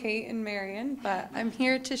follow Kate and Marian, but I'm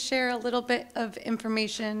here to share a little bit of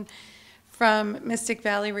information from Mystic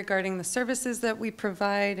Valley regarding the services that we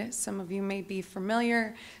provide. Some of you may be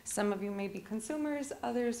familiar, some of you may be consumers,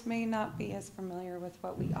 others may not be as familiar with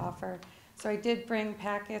what we offer. So I did bring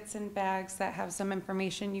packets and bags that have some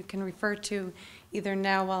information you can refer to either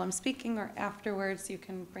now while I'm speaking or afterwards. You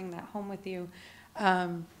can bring that home with you.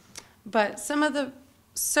 But some of the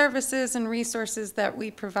services and resources that we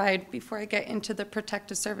provide before I get into the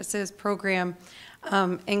Protective Services program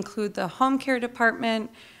include the home care department,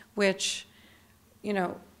 which, you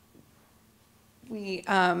know, we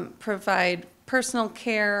provide personal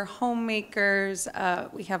care, homemakers.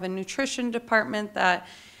 We have a nutrition department that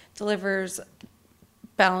delivers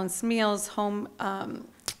balanced meals, home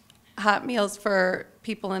hot meals for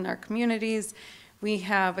people in our communities. We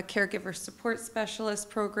have a caregiver support specialist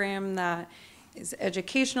program that is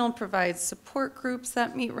educational, provides support groups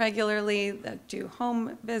that meet regularly, that do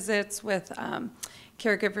home visits with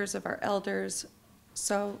caregivers of our elders.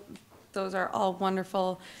 So those are all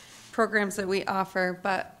wonderful programs that we offer.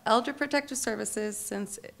 But Elder Protective Services,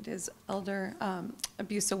 since it is elder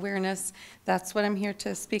abuse awareness, that's what I'm here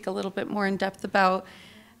to speak a little bit more in depth about.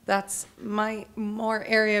 That's my more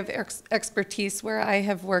area of expertise where I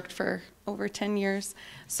have worked for over 10 years.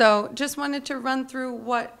 So just wanted to run through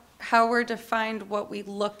how we're defined, what we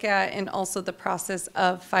look at, and also the process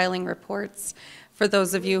of filing reports for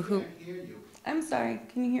those of you who... I'm sorry,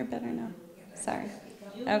 can you hear better now? Sorry.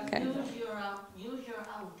 Okay. Use your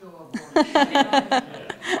outdoor voice.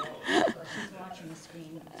 She's watching the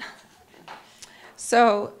screen.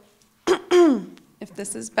 So, if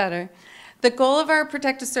this is better, the goal of our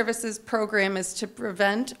Protective Services program is to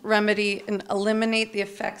prevent, remedy, and eliminate the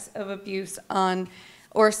effects of abuse on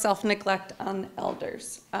or self-neglect on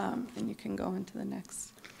elders. And you can go into the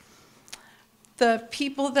next. The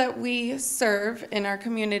people that we serve in our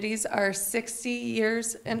communities are 60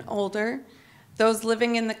 years and older, those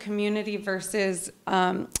living in the community versus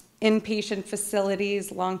inpatient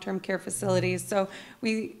facilities, long-term care facilities. So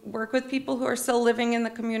we work with people who are still living in the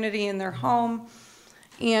community in their home,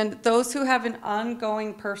 and those who have an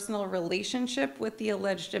ongoing personal relationship with the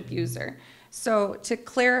alleged abuser. So to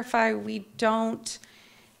clarify, we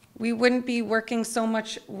wouldn't be working so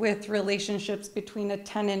much with relationships between a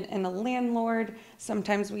tenant and a landlord.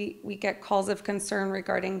 Sometimes we get calls of concern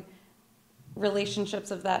regarding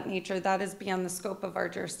relationships of that nature. That is beyond the scope of our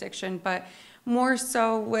jurisdiction, but more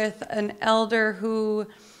so with an elder who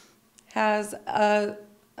has a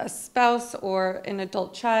spouse or an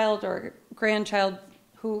adult child or grandchild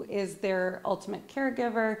who is their ultimate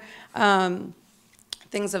caregiver,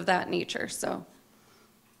 things of that nature. So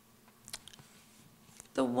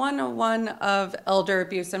the 101 of elder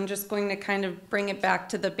abuse, I'm just going to kind of bring it back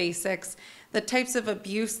to the basics. The types of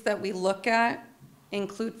abuse that we look at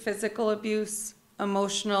include physical abuse,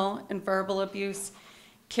 emotional and verbal abuse,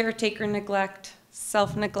 caretaker neglect,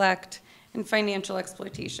 self-neglect, and financial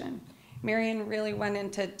exploitation. Marian really went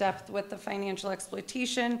into depth with the financial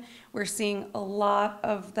exploitation. We're seeing a lot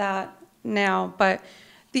of that now, but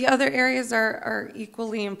the other areas are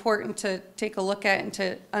equally important to take a look at and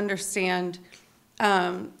to understand.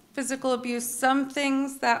 Physical abuse, some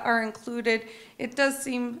things that are included, it does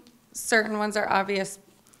seem certain ones are obvious.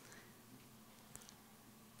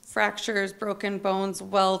 Fractures, broken bones,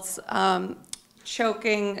 welts,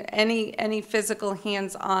 choking, any physical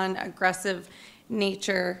hands-on aggressive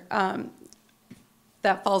nature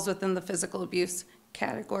that falls within the physical abuse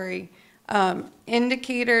category.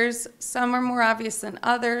 Indicators, some are more obvious than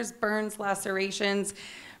others, burns, lacerations,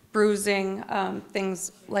 bruising,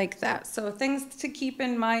 things like that. So things to keep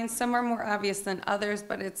in mind, some are more obvious than others,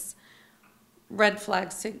 but it's red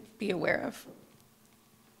flags to be aware of.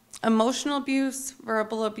 Emotional abuse,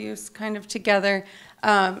 verbal abuse, kind of together.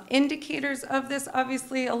 Indicators of this,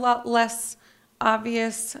 obviously a lot less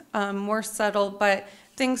obvious, more subtle, but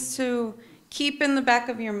things to keep in the back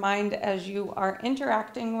of your mind as you are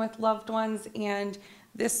interacting with loved ones, and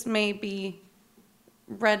this may be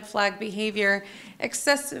red flag behavior.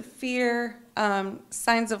 Excessive fear,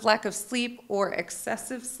 signs of lack of sleep or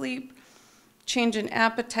excessive sleep, change in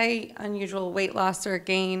appetite, unusual weight loss or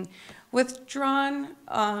gain. Withdrawn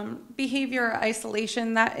behavior or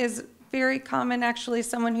isolation, that is very common actually.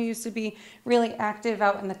 Someone who used to be really active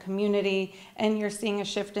out in the community and you're seeing a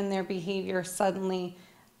shift in their behavior suddenly.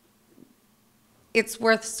 It's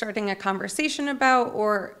worth starting a conversation about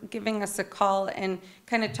or giving us a call and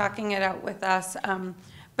kind of talking it out with us.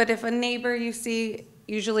 But if a neighbor you see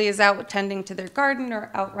usually is out tending to their garden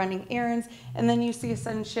or out running errands, and then you see a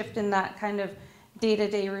sudden shift in that kind of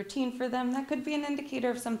day-to-day routine for them, that could be an indicator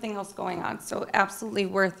of something else going on. So absolutely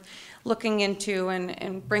worth looking into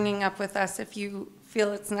and bringing up with us if you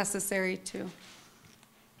feel it's necessary to.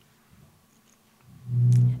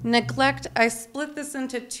 Neglect, I split this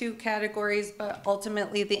into two categories, but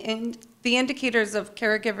ultimately the indicators of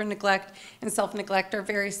caregiver neglect and self-neglect are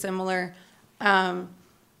very similar.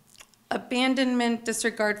 Abandonment,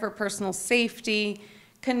 disregard for personal safety,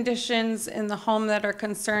 conditions in the home that are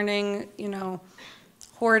concerning,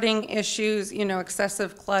 hoarding issues,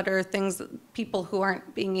 excessive clutter, things, people who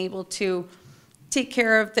aren't being able to take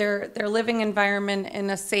care of their living environment in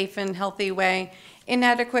a safe and healthy way,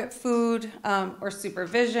 inadequate food or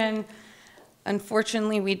supervision.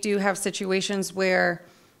 Unfortunately, we do have situations where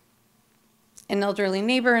an elderly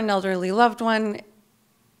neighbor, an elderly loved one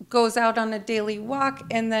goes out on a daily walk,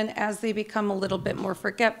 and then as they become a little bit more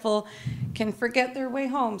forgetful, can forget their way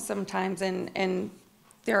home sometimes, and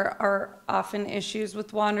there are often issues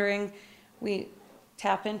with wandering. We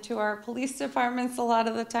tap into our police departments a lot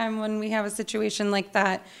of the time when we have a situation like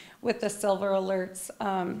that with the silver alerts.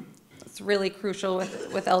 It's really crucial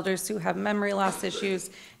with elders who have memory loss issues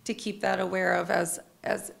to keep that aware of as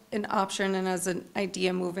an option and as an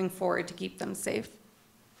idea moving forward to keep them safe.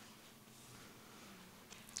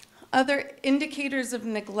 Other indicators of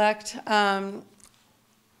neglect,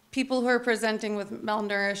 people who are presenting with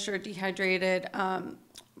malnourished or dehydrated,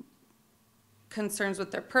 concerns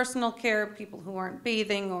with their personal care, people who aren't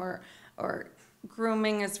bathing or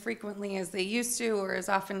grooming as frequently as they used to or as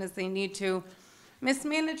often as they need to.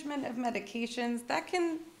 Mismanagement of medications, that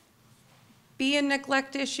can be a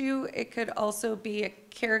neglect issue. It could also be a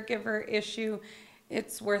caregiver issue.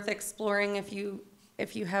 It's worth exploring if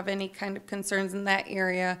you have any kind of concerns in that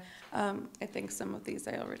area. I think some of these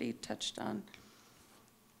I already touched on.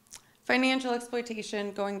 Financial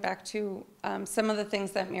exploitation, going back to some of the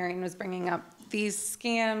things that Marian was bringing up. These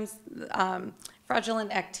scams,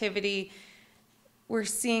 fraudulent activity, we're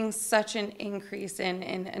seeing such an increase in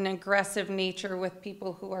an aggressive nature with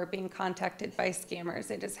people who are being contacted by scammers.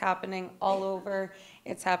 It is happening all over.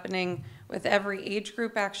 It's happening with every age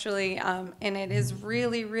group, actually, and it is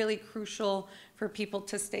really, really crucial for people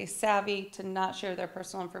to stay savvy, to not share their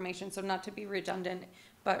personal information, so not to be redundant,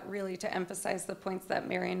 but really to emphasize the points that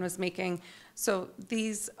Marian was making. So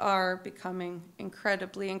these are becoming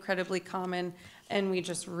incredibly, incredibly common, and we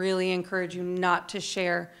just really encourage you not to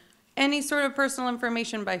share any sort of personal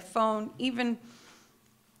information by phone, even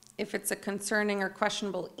if it's a concerning or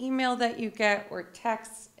questionable email that you get or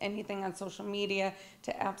text, anything on social media,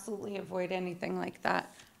 to absolutely avoid anything like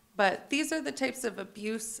that. But these are the types of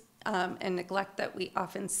abuse and neglect that we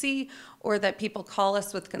often see or that people call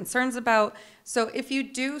us with concerns about. So if you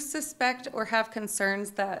do suspect or have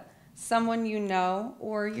concerns that someone you know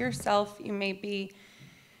or yourself, you may be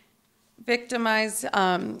victimized,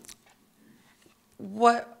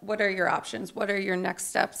 what are your options? What are your next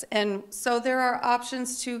steps? And so there are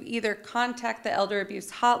options to either contact the Elder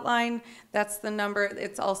Abuse Hotline. That's the number.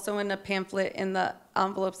 It's also in a pamphlet in the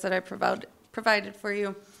envelopes that I provided for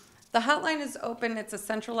you. The hotline is open. It's a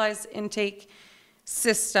centralized intake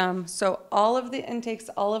system. So all of the intakes,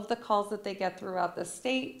 all of the calls that they get throughout the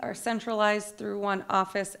state are centralized through one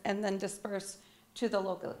office and then dispersed to the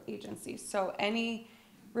local agencies. So any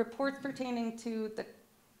reports pertaining to the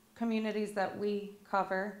communities that we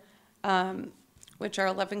cover, which are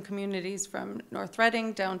 11 communities from North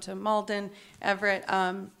Reading down to Malden, Everett,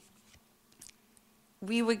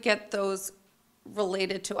 we would get those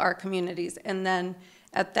related to our communities. And then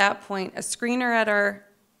at that point, a screener at our,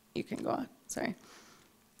 you can go on, sorry.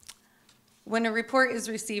 When a report is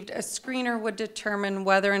received, a screener would determine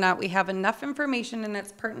whether or not we have enough information and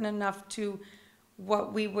it's pertinent enough to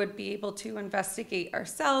what we would be able to investigate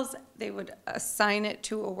ourselves. They would assign it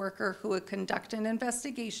to a worker who would conduct an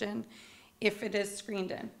investigation if it is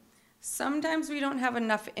screened in. Sometimes we don't have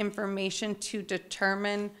enough information to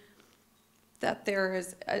determine that there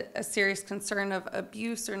is a serious concern of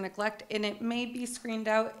abuse or neglect, and it may be screened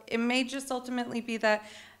out. It may just ultimately be that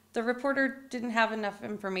the reporter didn't have enough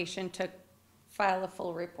information to file a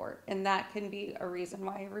full report, and that can be a reason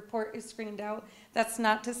why a report is screened out. That's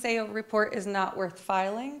not to say a report is not worth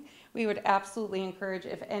filing. We would absolutely encourage,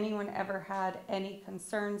 if anyone ever had any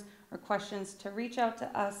concerns or questions, to reach out to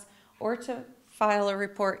us or to file a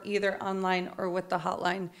report either online or with the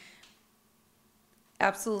hotline.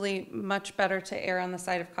 Absolutely much better to err on the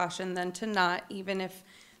side of caution than to not, even if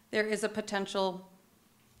there is a potential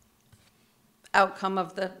outcome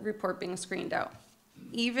of the report being screened out.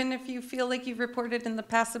 Even if you feel like you've reported in the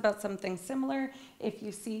past about something similar, if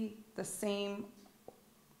you see the same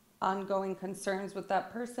ongoing concerns with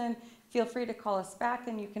that person, feel free to call us back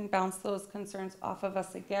and you can bounce those concerns off of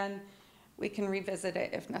us again. We can revisit it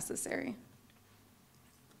if necessary.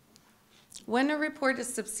 When a report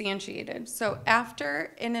is substantiated, so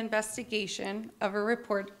after an investigation of a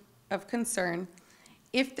report of concern,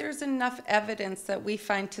 if there's enough evidence that we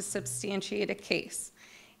find to substantiate a case,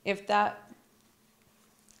 if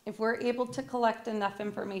we're able to collect enough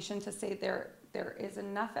information to say there is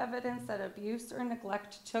enough evidence that abuse or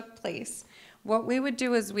neglect took place, what we would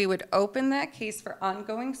do is we would open that case for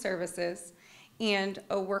ongoing services, and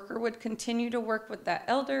a worker would continue to work with that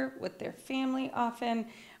elder, with their family often,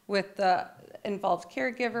 with the involved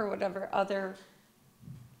caregiver, whatever other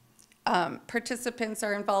participants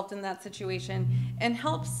are involved in that situation, and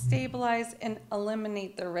help stabilize and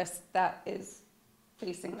eliminate the risk that is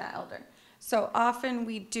facing that elder. So often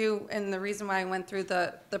we do, and the reason why I went through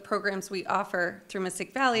the programs we offer through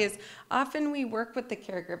Mystic Valley is often we work with the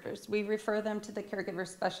caregivers. We refer them to the caregiver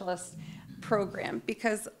specialist program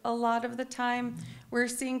because a lot of the time we're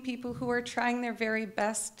seeing people who are trying their very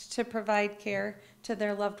best to provide care to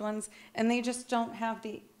their loved ones, and they just don't have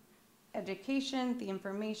the education, the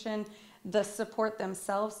information, the support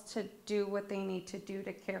themselves to do what they need to do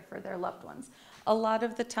to care for their loved ones. A lot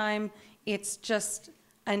of the time it's just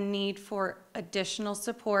a need for additional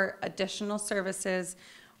support, additional services,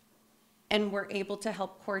 and we're able to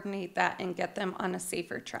help coordinate that and get them on a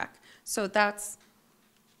safer track. So that's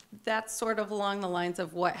sort of along the lines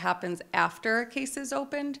of what happens after a case is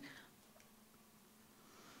opened.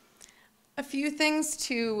 A few things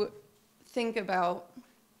to think about,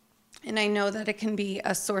 and I know that it can be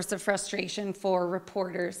a source of frustration for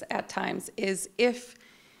reporters at times, is if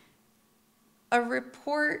a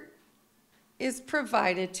report is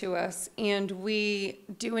provided to us and we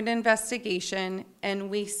do an investigation and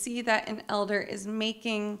we see that an elder is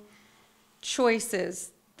making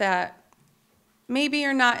choices that maybe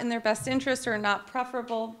are not in their best interest or not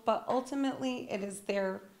preferable, but ultimately it is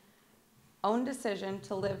their own decision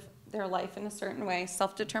to live their life in a certain way,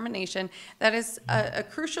 self-determination. That is a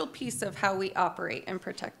crucial piece of how we operate in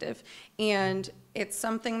Protective. And it's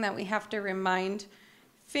something that we have to remind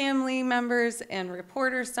family members and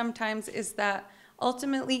reporters sometimes, is that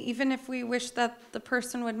ultimately, even if we wish that the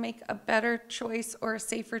person would make a better choice or a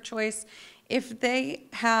safer choice, if they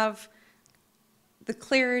have the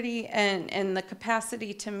clarity and the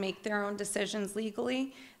capacity to make their own decisions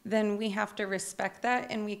legally, then we have to respect that,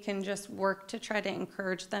 and we can just work to try to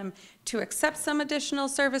encourage them to accept some additional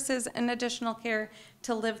services and additional care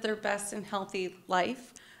to live their best and healthy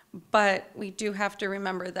life. But we do have to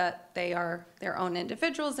remember that they are their own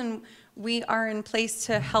individuals, and we are in place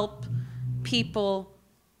to help people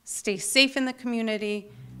stay safe in the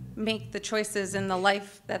community, make the choices in the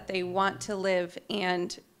life that they want to live,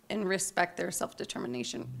 and respect their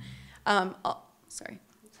self-determination.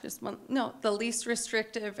 The least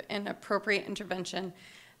restrictive and appropriate intervention.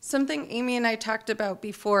 Something Amy and I talked about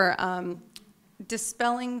before,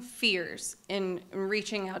 dispelling fears in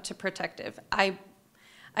reaching out to Protective.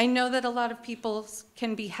 I know that a lot of people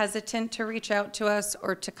can be hesitant to reach out to us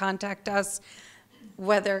or to contact us,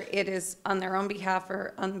 whether it is on their own behalf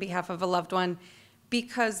or on behalf of a loved one,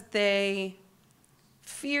 because they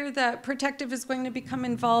fear that Protective is going to become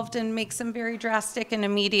involved and make some very drastic and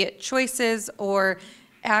immediate choices or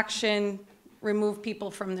action, remove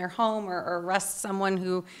people from their home or arrest someone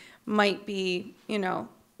who might be, you know,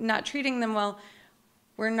 not treating them well.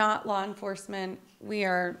 We're not law enforcement. We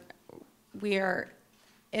are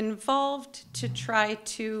involved to try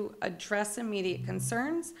to address immediate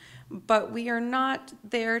concerns, but we are not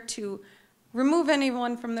there to remove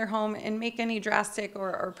anyone from their home and make any drastic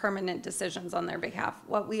or permanent decisions on their behalf.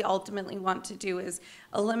 What we ultimately want to do is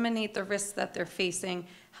eliminate the risks that they're facing,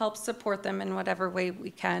 help support them in whatever way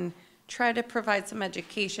we can, try to provide some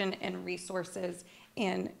education and resources,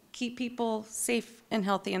 and keep people safe and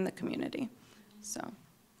healthy in the community. So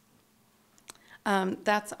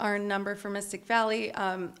that's our number for Mystic Valley.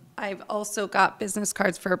 I've also got business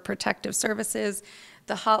cards for Protective Services.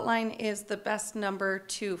 The hotline is the best number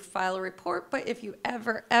to file a report, but if you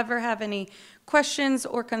ever have any questions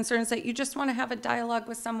or concerns that you just want to have a dialogue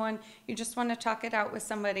with someone, you just want to talk it out with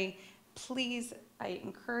somebody, please, I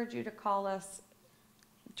encourage you to call us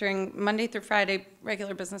during Monday through Friday,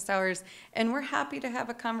 regular business hours, and we're happy to have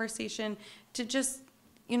a conversation to just,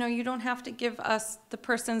 you know, you don't have to give us the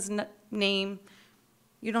person's name.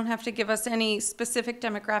 You don't have to give us any specific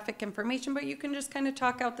demographic information, but you can just kind of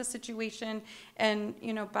talk out the situation and,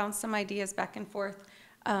 you know, bounce some ideas back and forth.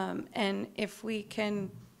 And if we can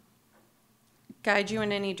guide you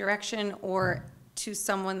in any direction or to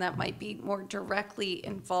someone that might be more directly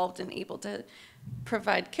involved and able to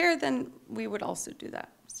provide care, then we would also do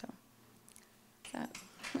that. So that.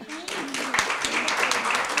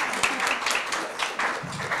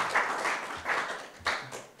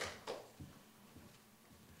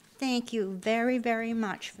 Thank you very, very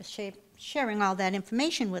much for sharing all that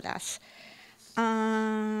information with us.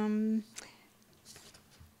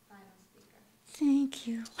 Thank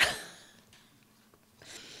you.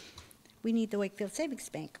 We need the Wakefield Savings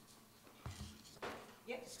Bank.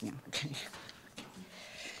 Yes. Yeah, okay.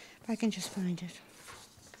 If I can just find it.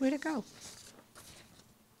 Where'd it go?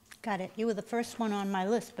 Got it. You were the first one on my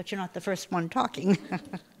list, but you're not the first one talking.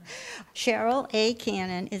 Cheryl A.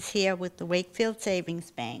 Cannon is here with the Wakefield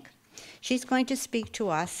Savings Bank. She's going to speak to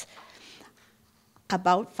us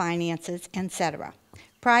about finances, etc.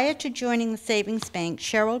 Prior to joining the Savings Bank,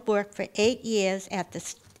 Cheryl worked for 8 years at the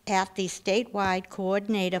statewide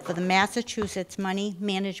coordinator for the Massachusetts Money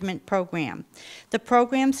Management Program. The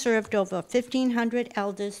program served over 1,500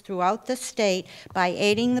 elders throughout the state by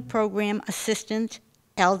aiding the program assistant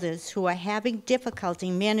elders who are having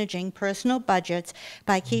difficulty managing personal budgets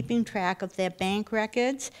by keeping track of their bank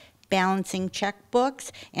records, balancing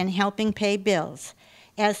checkbooks, and helping pay bills.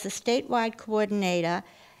 As the statewide coordinator,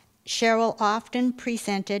 Cheryl often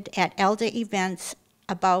presented at elder events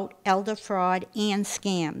about elder fraud and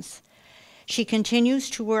scams. She continues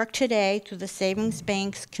to work today through the Savings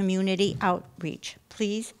Bank's community outreach.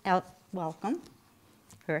 Please welcome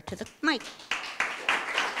her to the mic.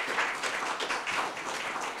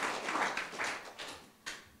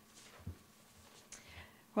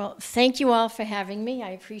 Well, thank you all for having me.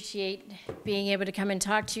 I appreciate being able to come and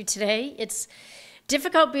talk to you today. It's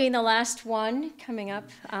difficult being the last one coming up.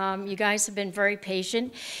 You guys have been very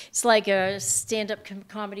patient. It's like a stand-up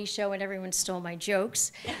comedy show and everyone stole my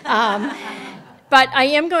jokes. But I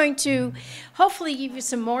am going to hopefully give you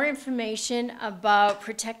some more information about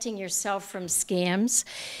protecting yourself from scams.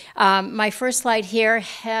 My first slide here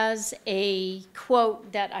has a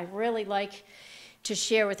quote that I really like to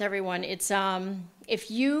share with everyone. It's,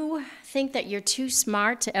 if you think that you're too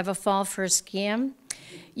smart to ever fall for a scam,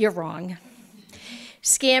 you're wrong.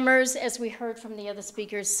 Scammers, as we heard from the other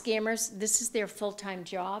speakers, scammers, this is their full-time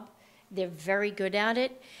job. They're very good at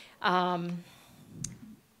it.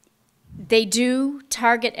 They do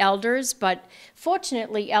target elders, but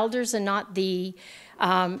fortunately, elders are not the,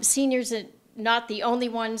 seniors are not the only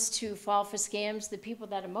ones to fall for scams. The people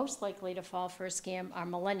that are most likely to fall for a scam are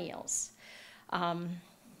millennials.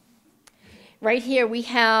 Right here we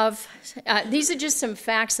have, these are just some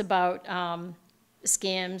facts about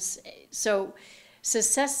scams. So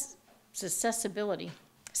susceptibility,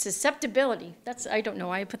 that's, I don't know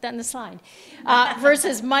why I put that in the slide,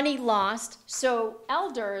 versus money lost. So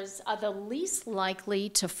elders are the least likely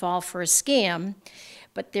to fall for a scam,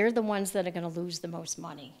 but they're the ones that are going to lose the most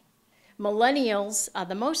money. Millennials are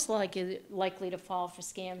the most likely to fall for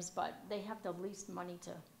scams, but they have the least money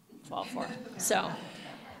to fall for. So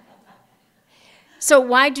So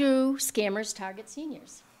why do scammers target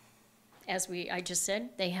seniors? As I just said,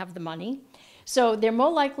 they have the money. So they're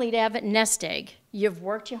more likely to have a nest egg. You've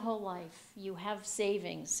worked your whole life. You have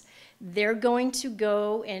savings. They're going to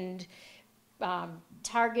go and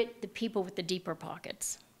target the people with the deeper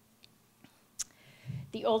pockets.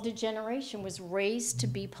 The older generation was raised to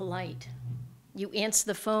be polite. You answer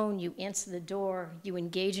the phone, you answer the door, you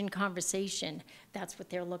engage in conversation. That's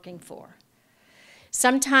what they're looking for.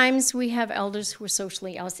 Sometimes we have elders who are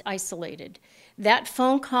socially isolated. That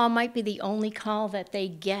phone call might be the only call that they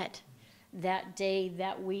get that day,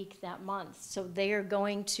 that week, that month. So they are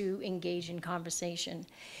going to engage in conversation.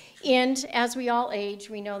 And as we all age,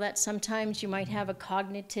 we know that sometimes you might have a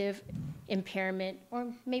cognitive impairment or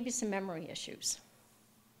maybe some memory issues.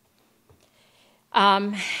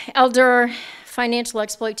 Elder financial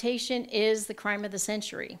exploitation is the crime of the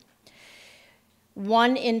century.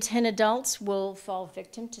 1 in 10 adults will fall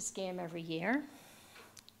victim to scam every year.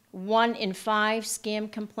 1 in 5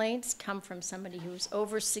 scam complaints come from somebody who's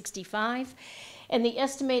over 65. And the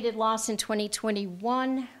estimated loss in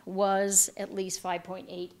 2021 was at least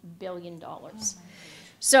 $5.8 billion.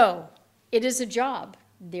 So it is a job.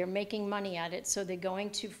 They're making money at it, so they're going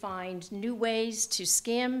to find new ways to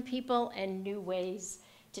scam people and new ways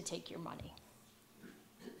to take your money.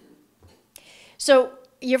 So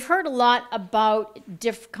you've heard a lot about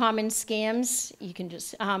common scams. You can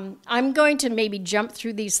just, I'm going to maybe jump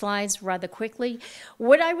through these slides rather quickly.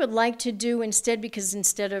 What I would like to do instead, because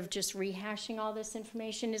instead of just rehashing all this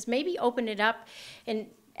information, is maybe open it up and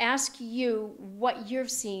ask you what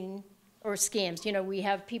you've seen or scams. You know, we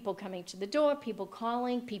have people coming to the door, people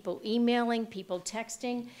calling, people emailing, people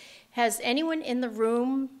texting. Has anyone in the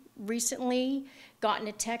room recently gotten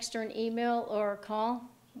a text or an email or a call?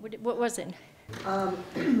 What was it?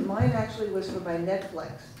 Mine actually was for my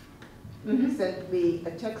Netflix. He sent me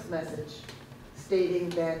a text message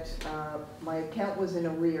stating that my account was in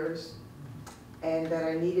arrears and that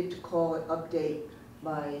I needed to call and update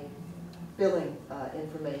my billing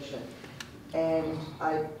information. And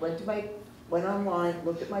I went online,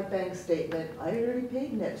 looked at my bank statement. I had already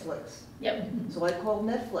paid Netflix. Yep. So I called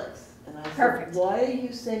Netflix and I Perfect. said, why are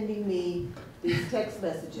you sending me these text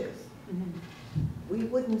messages? We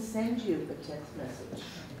wouldn't send you a text message.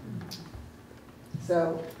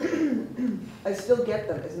 So I still get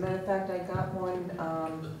them. As a matter of fact, I got one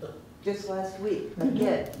just last week,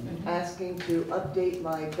 again, asking to update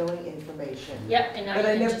my billing information. Yep. And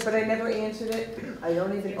But I never answered it. I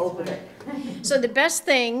don't even open it. So the best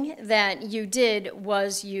thing that you did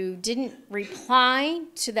was you didn't reply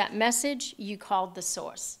to that message, you called the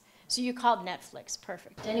source. So you called Netflix.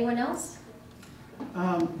 Perfect. Anyone else?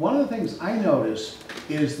 One of the things I noticed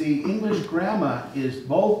is the English grammar is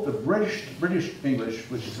both the British English,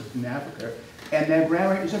 which is in Africa, and their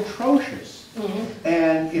grammar is atrocious.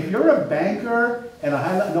 And if you're a banker and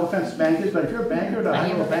no offense to bankers, but if you're a banker and a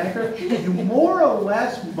high-level banker, you more or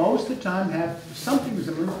less most of the time have something that's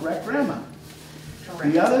in the correct grammar.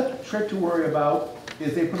 Correct. The other trick to worry about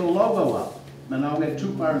is they put a logo up. And I'll get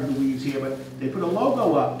too far into the weeds here, but they put a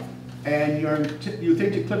logo up, and you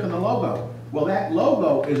think to click on the logo. Well, that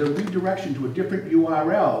logo is a redirection to a different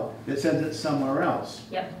URL that sends it somewhere else.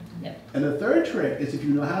 Yep. Yep. And the third trick is if you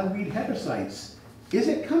know how to read header sites, is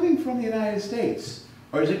it coming from the United States?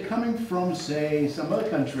 Or is it coming from, say, some other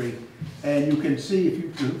country? And you can see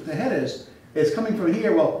if the headers, it's coming from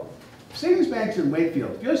here. Well, savings banks in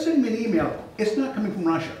Wakefield, if you're sending me an email, it's not coming from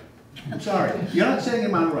Russia. I'm sorry. You're not sending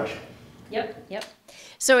them out of Russia. Yep, yep.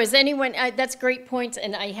 So is anyone, that's great points,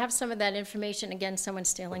 and I have some of that information. Again, someone's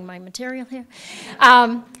stealing my material here.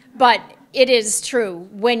 But it is true.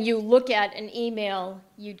 When you look at an email,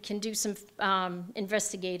 you can do some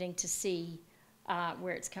investigating to see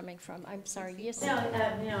where it's coming from. I'm sorry, yes? No,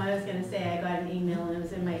 I was going to say I got an email and it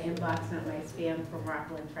was in my inbox, not my spam, from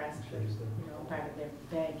Rockland Trust, part of their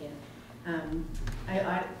bag. And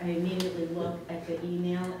I immediately look at the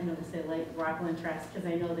email and it will say like Rockland Trust, because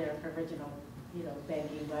I know their original,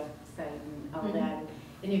 banking website and all that.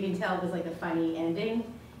 And you can tell it was like a funny ending,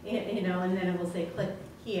 and then it will say click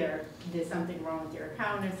here, there's something wrong with your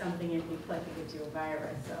account or something, and if you click it gives you a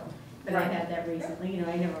virus. So, but I had that recently,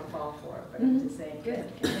 I never fall for it, but I'm just saying, Good.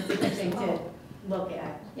 It's a good thing to look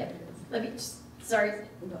at. Yep. Let me, sorry.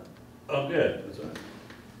 Oh, good. That's all right.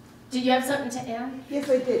 Did you have something to add? Yes,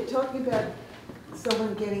 I did. Talking about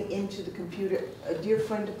someone getting into the computer, a dear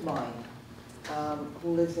friend of mine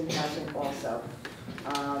who lives in housing also.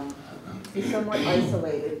 He's somewhat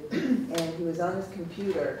isolated, and he was on his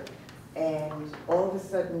computer, and all of a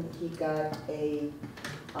sudden he got an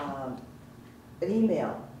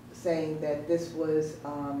email saying that this was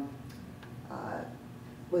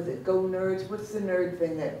was it Go Nerds? What's the nerd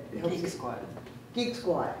thing that helps Geek you? Squad. Geek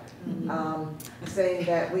Squad, saying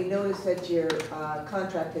that we noticed that your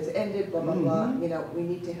contract has ended, blah, blah, blah. You know, we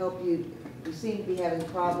need to help you. You seem to be having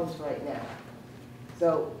problems right now.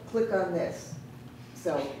 So click on this.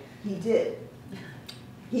 So he did.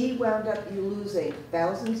 He wound up losing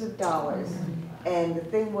thousands of dollars. And the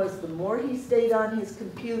thing was, the more he stayed on his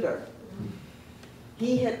computer,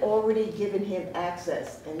 he had already given him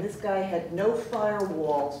access. And this guy had no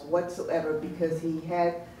firewalls whatsoever because he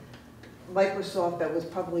had Microsoft that was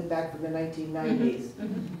probably back from the 1990s.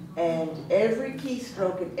 And every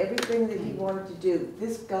keystroke and everything that he wanted to do,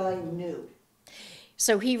 this guy knew.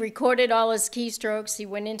 So he recorded all his keystrokes, he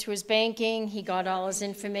went into his banking, he got all his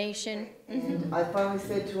information. And I finally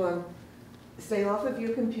said to him, stay off of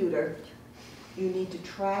your computer, you need to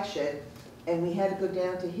trash it. And we had to go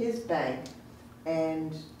down to his bank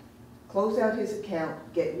and close out his account,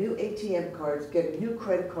 get new ATM cards, get a new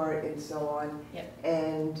credit card, and so on. Yep.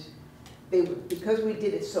 And they, because we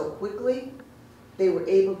did it so quickly, they were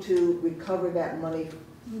able to recover that money,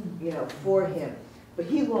 you know, for him. But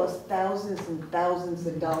he lost thousands and thousands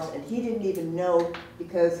of dollars, and he didn't even know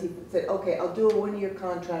because he said, okay, I'll do a one-year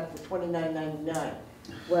contract for $29.99.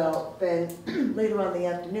 Well, then later on in the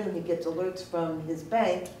afternoon, he gets alerts from his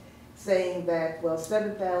bank saying that, well,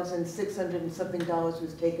 $7,600 and something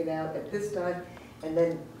was taken out at this time, and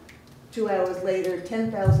then 2 hours later,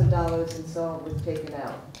 $10,000 and so on was taken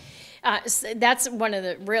out. So that's one of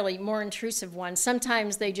the really more intrusive ones.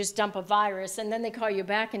 Sometimes they just dump a virus and then they call you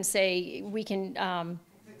back and say, we can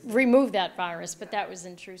remove that virus, but that was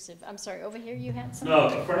intrusive. I'm sorry, over here you had something? No,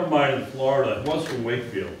 a friend of mine in Florida, was from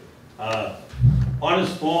Wakefield. On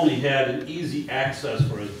his phone, he had an easy access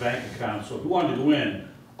for his bank account, so if he wanted to go in,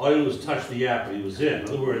 all he did was touch the app and he was in. In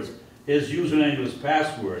other words, his username and his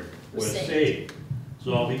password were saved.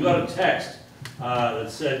 So he got a text that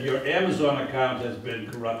said, your Amazon account has been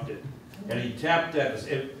corrupted. And he tapped that,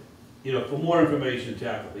 you know, for more information,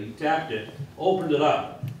 tapped it. He tapped it, opened it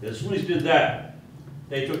up. As soon as he did that,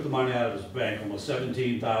 they took the money out of his bank, almost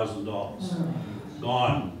 $17,000.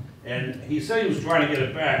 Gone. And he said he was trying to get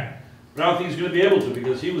it back, but I don't think he's going to be able to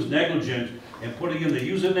because he was negligent in putting in the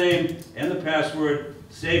username and the password,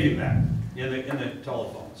 saving that in the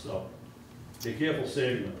telephone. So be careful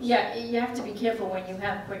saving those. Yeah, you have to be careful when you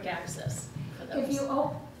have quick access for those. If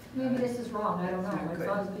you maybe this is wrong, I don't know, my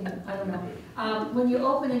phone's been, I don't know. When you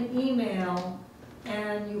open an email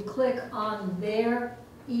and you click on their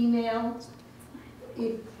email,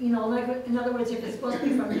 you know, like, in other words, if it's supposed to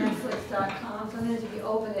be from Netflix.com, sometimes if you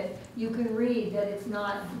open it, you can read that it's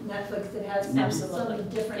not Netflix, that has something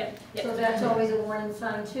different. Yep. So that's always a warning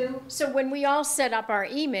sign too. So when we all set up our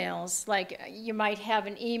emails, like you might have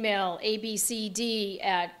an email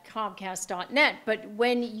abcd@comcast.net, but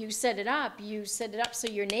when you set it up so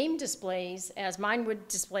your name displays, as mine would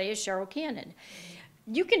display as Cheryl Cannon.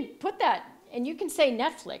 You can put that, and you can say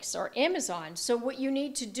Netflix or Amazon. So what you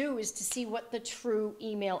need to do is to see what the true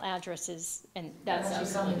email address is, and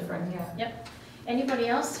that's coming from, yeah. Yep. Anybody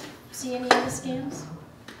else see any other scams?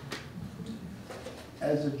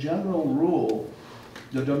 As a general rule,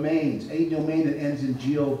 the domains, any domain that ends in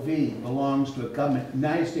 .gov belongs to a government,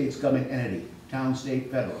 United States government entity, town,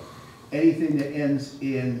 state, federal. Anything that ends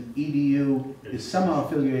in .edu is somehow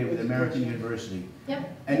affiliated with American University. Yep.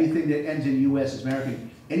 Anything that ends in US is American.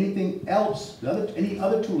 Anything else, any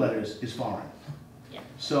other two letters is foreign. Yeah.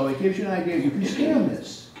 So it gives you an idea, you can scam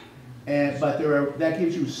this, but that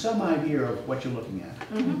gives you some idea of what you're looking at.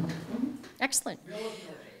 Excellent.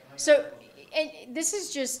 So, and this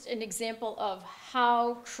is just an example of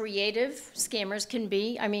how creative scammers can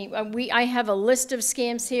be. I mean, I have a list of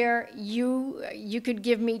scams here. You could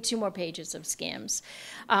give me 2 more pages of scams.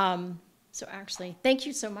 So actually, thank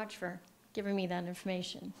you so much for giving me that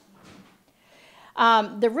information.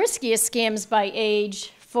 The riskiest scams by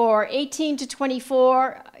age for 18 to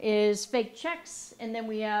 24 is fake checks, and then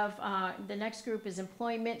we have the next group is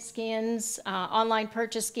employment scams, online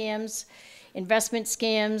purchase scams, investment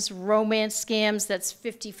scams, romance scams, that's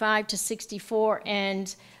 55 to 64,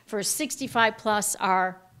 and for 65 plus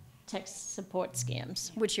are tech support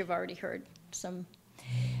scams, which you've already heard some.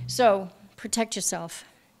 So protect yourself.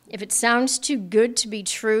 If it sounds too good to be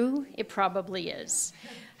true, it probably is.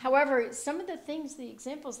 However, some of the things, the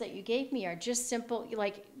examples that you gave me are just simple,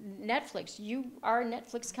 like Netflix. You are a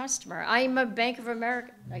Netflix customer. I'm a Bank of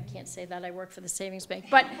America, I can't say that, I work for the savings bank,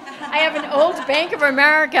 but I have an old Bank of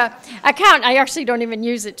America account. I actually don't even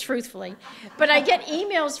use it, truthfully. But I get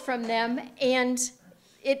emails from them, and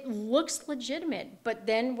it looks legitimate. But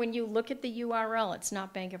then when you look at the URL, it's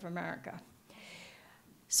not Bank of America.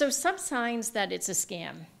 So some signs that it's a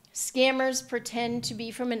scam. Scammers pretend to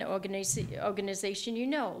be from an organization you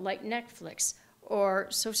know, like Netflix or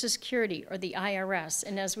Social Security or the IRS.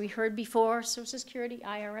 And as we heard before, Social Security,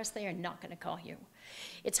 IRS, they are not going to call you.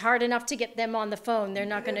 It's hard enough to get them on the phone. They're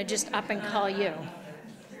not going to just up and call you.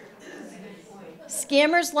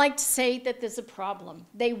 Scammers like to say that there's a problem.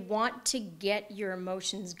 They want to get your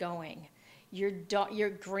emotions going. Your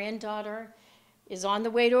granddaughter is on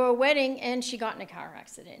the way to a wedding and she got in a car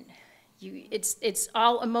accident. It's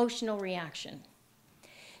all emotional reaction.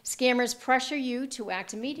 Scammers pressure you to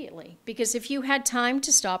act immediately because if you had time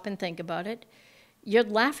to stop and think about it,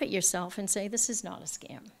 you'd laugh at yourself and say, this is not a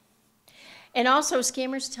scam. And also,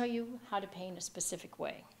 scammers tell you how to pay in a specific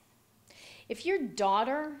way. If your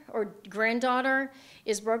daughter or granddaughter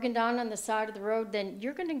is broken down on the side of the road, then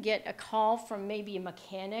you're going to get a call from maybe a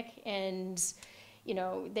mechanic and you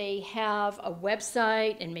know, they have a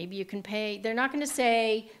website and maybe you can pay. They're not going to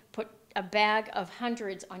say, put a bag of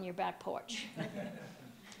hundreds on your back porch.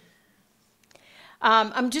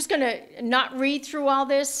 I'm just going to not read through all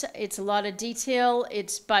this. It's a lot of detail,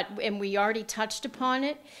 and we already touched upon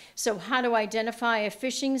it. So how to identify a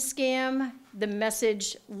phishing scam. The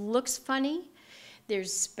message looks funny.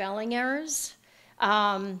 There's spelling errors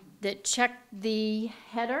that check the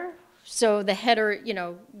header. So the header, you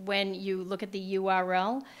know, when you look at the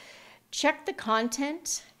URL, check the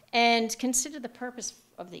content and consider the purpose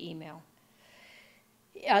of the email.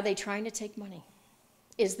 Are they trying to take money?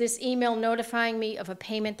 Is this email notifying me of a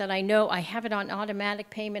payment that I know I have it on automatic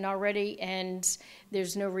payment already and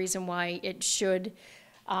there's no reason why it should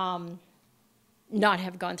not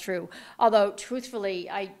have gone through? Although, truthfully,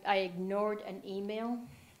 I ignored an email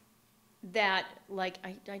that, like,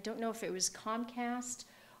 I don't know if it was Comcast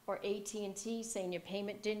or AT&T saying your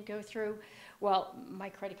payment didn't go through. Well, my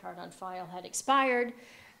credit card on file had expired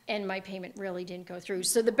and my payment really didn't go through.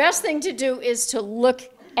 So the best thing to do is to look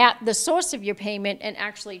at the source of your payment and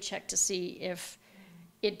actually check to see if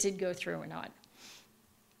it did go through or not.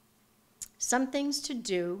 Some things to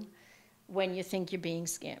do when you think you're being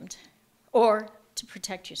scammed or to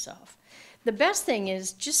protect yourself. The best thing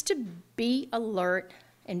is just to be alert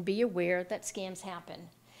and be aware that scams happen.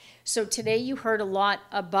 So today you heard a lot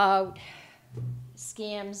about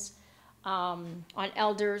scams on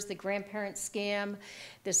elders, the grandparent scam,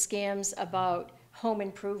 the scams about home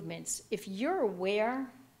improvements. If you're aware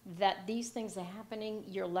that these things are happening,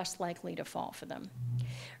 you're less likely to fall for them.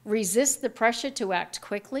 Resist the pressure to act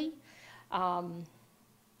quickly. My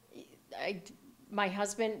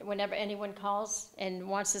husband, whenever anyone calls and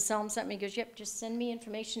wants to sell him something, he goes, yep, just send me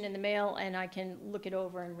information in the mail and I can look it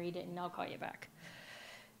over and read it and I'll call you back.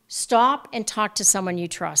 Stop and talk to someone you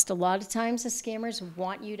trust. A lot of times the scammers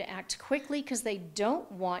want you to act quickly because they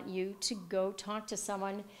don't want you to go talk to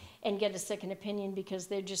someone and get a second opinion because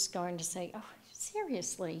they're just going to say, oh,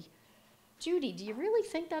 seriously, Judy, do you really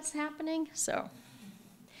think that's happening? So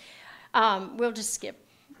we'll just skip.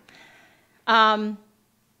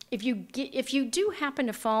 If you do happen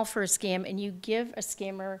to fall for a scam and you give a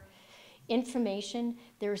scammer information,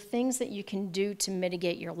 there are things that you can do to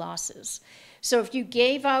mitigate your losses. So if you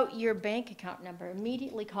gave out your bank account number,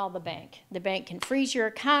 immediately call the bank. The bank can freeze your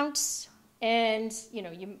accounts, and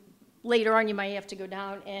later on you might have to go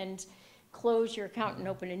down and close your account and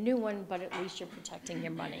open a new one, but at least you're protecting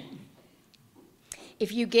your money.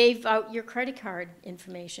 If you gave out your credit card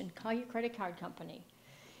information, call your credit card company.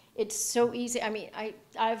 It's so easy. I mean,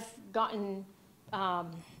 I've gotten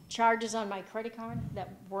charges on my credit card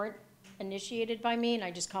that weren't initiated by me, and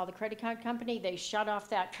I just call the credit card company. They shut off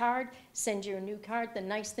that card, send you a new card. The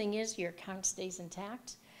nice thing is your account stays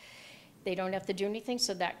intact. They don't have to do anything,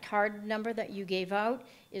 so that card number that you gave out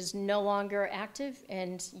is no longer active,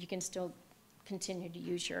 and you can still continue to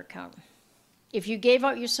use your account. If you gave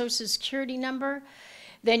out your Social Security number,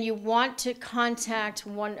 then you want to contact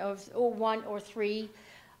one or three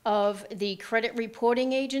of the credit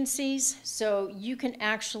reporting agencies, so you can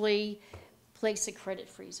actually place a credit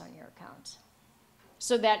freeze on your account.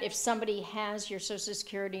 So that if somebody has your Social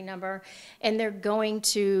Security number and they're going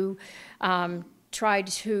to try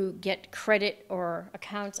to get credit or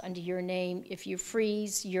accounts under your name, if you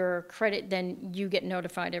freeze your credit, then you get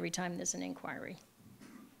notified every time there's an inquiry.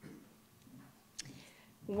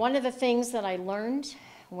 One of the things that I learned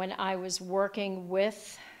when I was working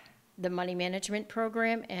with the money management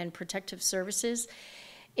program and protective services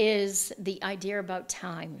is the idea about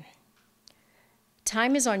time.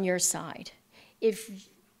 Time is on your side. If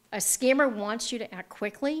a scammer wants you to act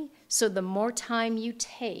quickly, so the more time you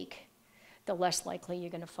take, the less likely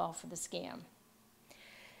you're going to fall for the scam.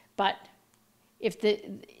 But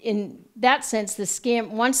in that sense,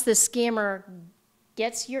 once the scammer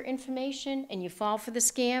gets your information and you fall for the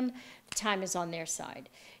scam, the time is on their side,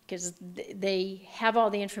 because they have all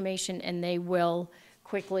the information and they will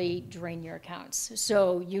quickly drain your accounts.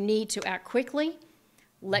 So you need to act quickly,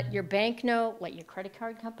 let your bank know, let your credit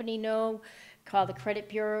card company know, call the credit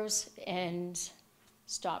bureaus, and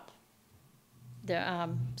stop the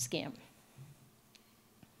scam.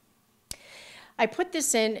 I put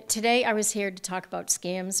this in, today I was here to talk about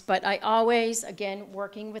scams, but I always, again,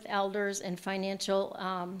 working with elders and financial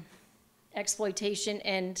exploitation,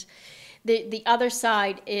 and the other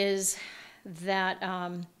side is that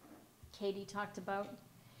Katie talked about,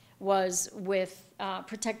 was with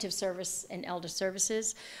protective service and elder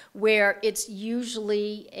services, where it's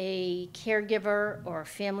usually a caregiver or a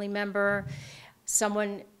family member,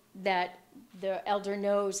 someone that the elder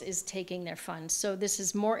knows is taking their funds. So this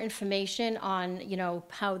is more information on, you know,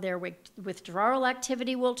 how their withdrawal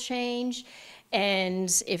activity will change, and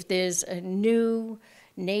if there's a new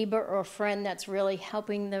neighbor or friend that's really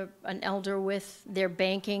helping an elder with their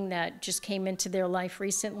banking that just came into their life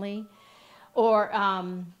recently, or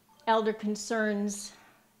elder concerns.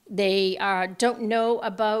 They don't know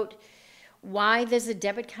about why there's a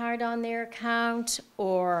debit card on their account,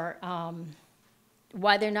 or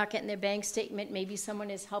why they're not getting their bank statement. Maybe someone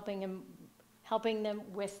is helping them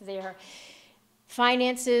with their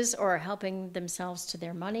finances or helping themselves to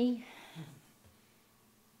their money.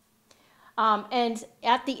 And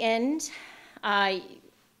at the end, I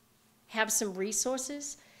have some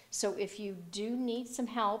resources. So if you do need some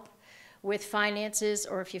help with finances,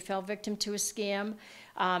 or if you fell victim to a scam,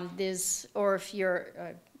 or if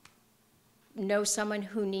you're know someone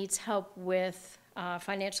who needs help with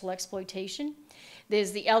financial exploitation,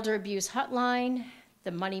 there's the Elder Abuse Hotline,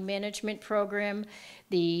 the Money Management Program,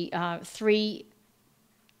 the 3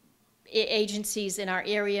 agencies in our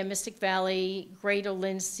area, Mystic Valley, Greater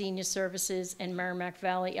Lynn Senior Services, and Merrimack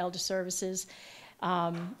Valley Elder Services.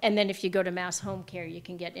 And then if you go to Mass Home Care, you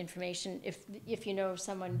can get information if you know of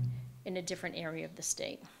someone in a different area of the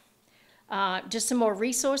state. Just some more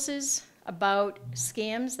resources about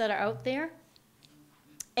scams that are out there.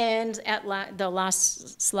 And at the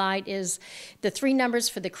last slide is the 3 numbers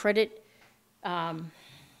for the credit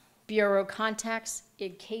bureau contacts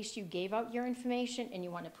in case you gave out your information and you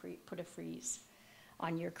want to put a freeze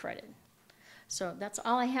on your credit. So that's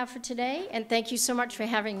all I have for today, and thank you so much for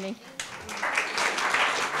having me.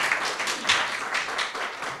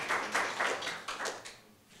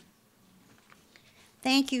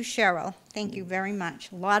 Thank you, Cheryl. Thank you very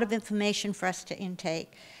much. A lot of information for us to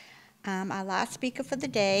intake. Our last speaker for the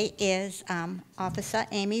day is Officer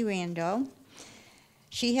Amy Rando.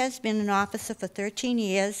 She has been an officer for 13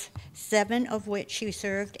 years, 7 of which she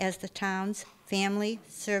served as the town's family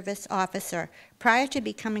service officer. Prior to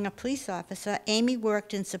becoming a police officer, Amy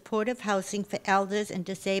worked in supportive housing for elders and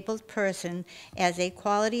disabled persons as a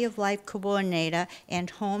quality of life coordinator and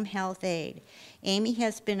home health aide. Amy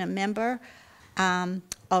has been a member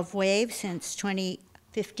of WAVE since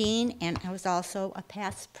 2015, and I was also a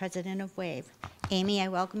past president of WAVE. Amy, I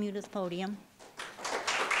welcome you to the podium.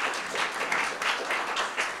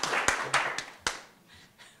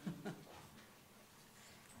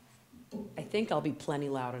 I think I'll be plenty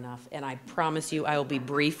loud enough, and I promise you I will be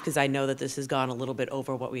brief because I know that this has gone a little bit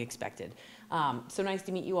over what we expected. So nice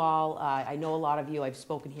to meet you all. I know a lot of you. I've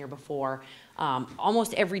spoken here before.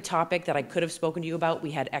 Almost every topic that I could have spoken to you about,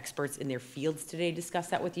 we had experts in their fields today discuss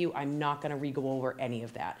that with you. I'm not going to re-go over any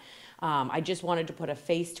of that. I just wanted to put a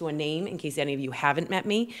face to a name in case any of you haven't met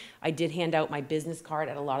me. I did hand out my business card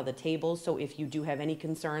at a lot of the tables, so if you do have any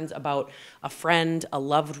concerns about a friend, a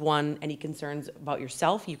loved one, any concerns about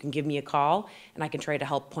yourself, you can give me a call, and I can try to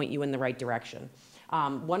help point you in the right direction.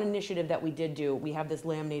 One initiative that we did do, we have this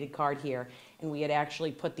laminated card here, and we had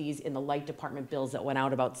actually put these in the light department bills that went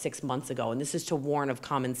out about 6 months ago. And this is to warn of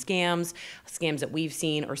common scams that we've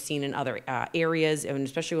seen or seen in other areas, and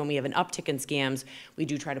especially when we have an uptick in scams, we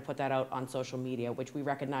do try to put that out on social media, which we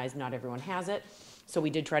recognize not everyone has it. So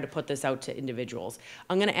we did try to put this out to individuals.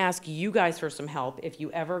 I'm gonna ask you guys for some help. If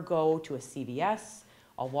you ever go to a CVS,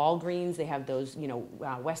 a Walgreens, they have those,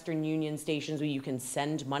 Western Union stations where you can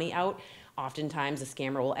send money out. Oftentimes, a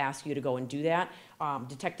scammer will ask you to go and do that.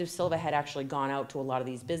 Detective Silva had actually gone out to a lot of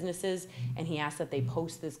these businesses, and he asked that they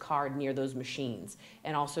post this card near those machines,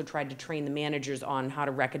 and also tried to train the managers on how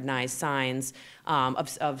to recognize signs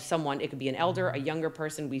of someone. It could be an elder, a younger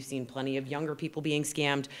person. We've seen plenty of younger people being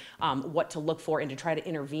scammed, what to look for, and to try to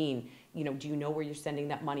intervene You know, do you know where you're sending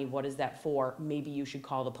that money? What is that for? Maybe you should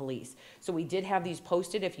call the police. So we did have these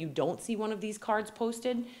posted. If you don't see one of these cards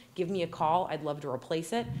posted, give me a call. I'd love to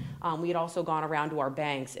replace it. We had also gone around to our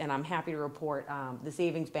banks, and I'm happy to report the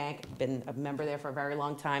Savings Bank, been a member there for a very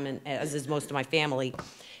long time, and as is most of my family.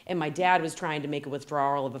 And my dad was trying to make a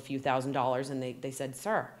withdrawal of a few $1,000s, and they said,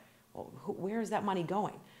 sir, well, where is that money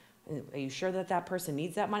going? Are you sure that that person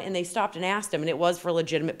needs that money? And they stopped and asked him, and it was for a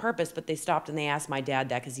legitimate purpose, but they stopped and they asked my dad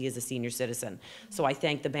that because he is a senior citizen. So I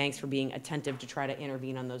thank the banks for being attentive to try to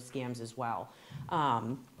intervene on those scams as well.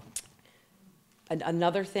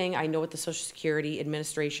 Another thing, I know with the Social Security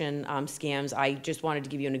Administration scams, I just wanted to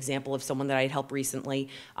give you an example of someone that I had helped recently.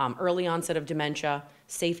 Early onset of dementia,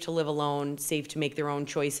 safe to live alone, safe to make their own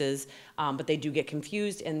choices, but they do get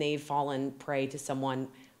confused and they've fallen prey to someone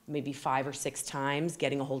maybe 5 or 6 times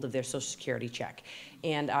getting a hold of their Social Security check.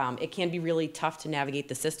 And it can be really tough to navigate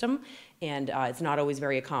the system, and it's not always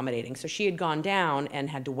very accommodating. So she had gone down and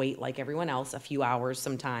had to wait, like everyone else, a few hours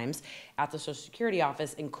sometimes at the Social Security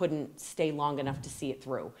office and couldn't stay long enough to see it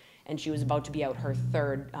through. And she was about to be out her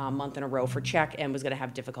 3rd month in a row for check and was gonna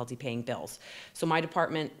have difficulty paying bills. So my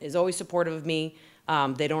department is always supportive of me.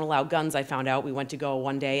 They don't allow guns, I found out. We went to go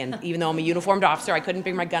one day, and even though I'm a uniformed officer, I couldn't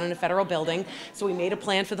bring my gun in a federal building. So we made a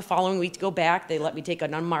plan for the following week to go back. They let me take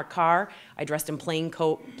an unmarked car. I dressed in plain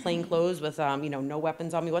clothes with you know, no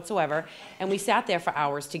weapons on me whatsoever. And we sat there for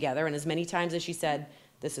hours together, and as many times as she said,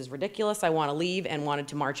 this is ridiculous, I want to leave, and wanted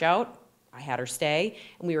to march out, I had her stay,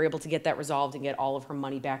 and we were able to get that resolved and get all of her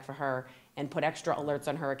money back for her and put extra alerts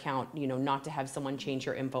on her account, you know, not to have someone change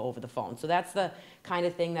her info over the phone. So that's the kind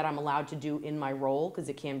of thing that I'm allowed to do in my role, because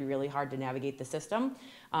it can be really hard to navigate the system.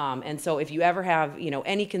 And so if you ever have, you know,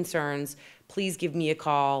 any concerns, please give me a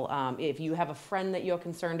call. If you have a friend that you're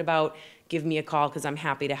concerned about, give me a call, because I'm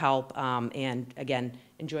happy to help. And again,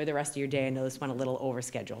 enjoy the rest of your day. I know this went a little over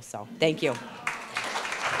schedule, so thank you.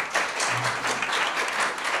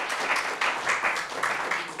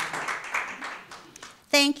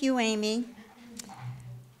 Thank you, Amy.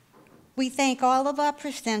 We thank all of our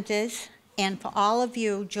presenters and for all of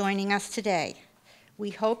you joining us today. We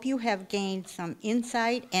hope you have gained some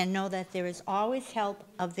insight and know that there is always help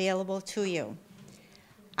available to you.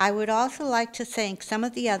 I would also like to thank some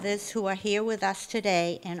of the others who are here with us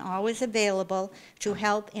today and always available to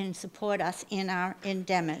help and support us in our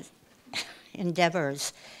endeavors.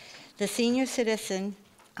 The Senior Citizen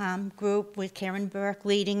group with Karen Burke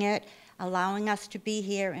leading it, allowing us to be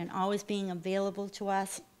here and always being available to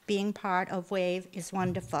us, being part of WAVE is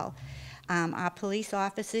wonderful. Our police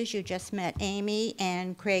officers, you just met Amy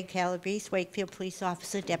and Craig Calabrese, Wakefield Police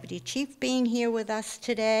Officer, Deputy Chief, being here with us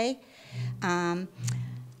today.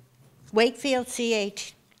 Wakefield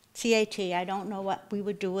CAT, I don't know what we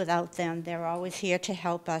would do without them. They're always here to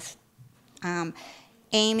help us.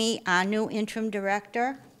 Amy, our new interim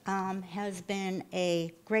director, has been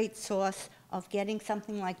a great source of getting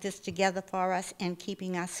something like this together for us and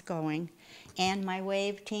keeping us going. And my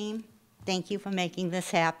WAVE team, thank you for making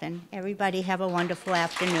this happen. Everybody have a wonderful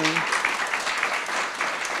afternoon.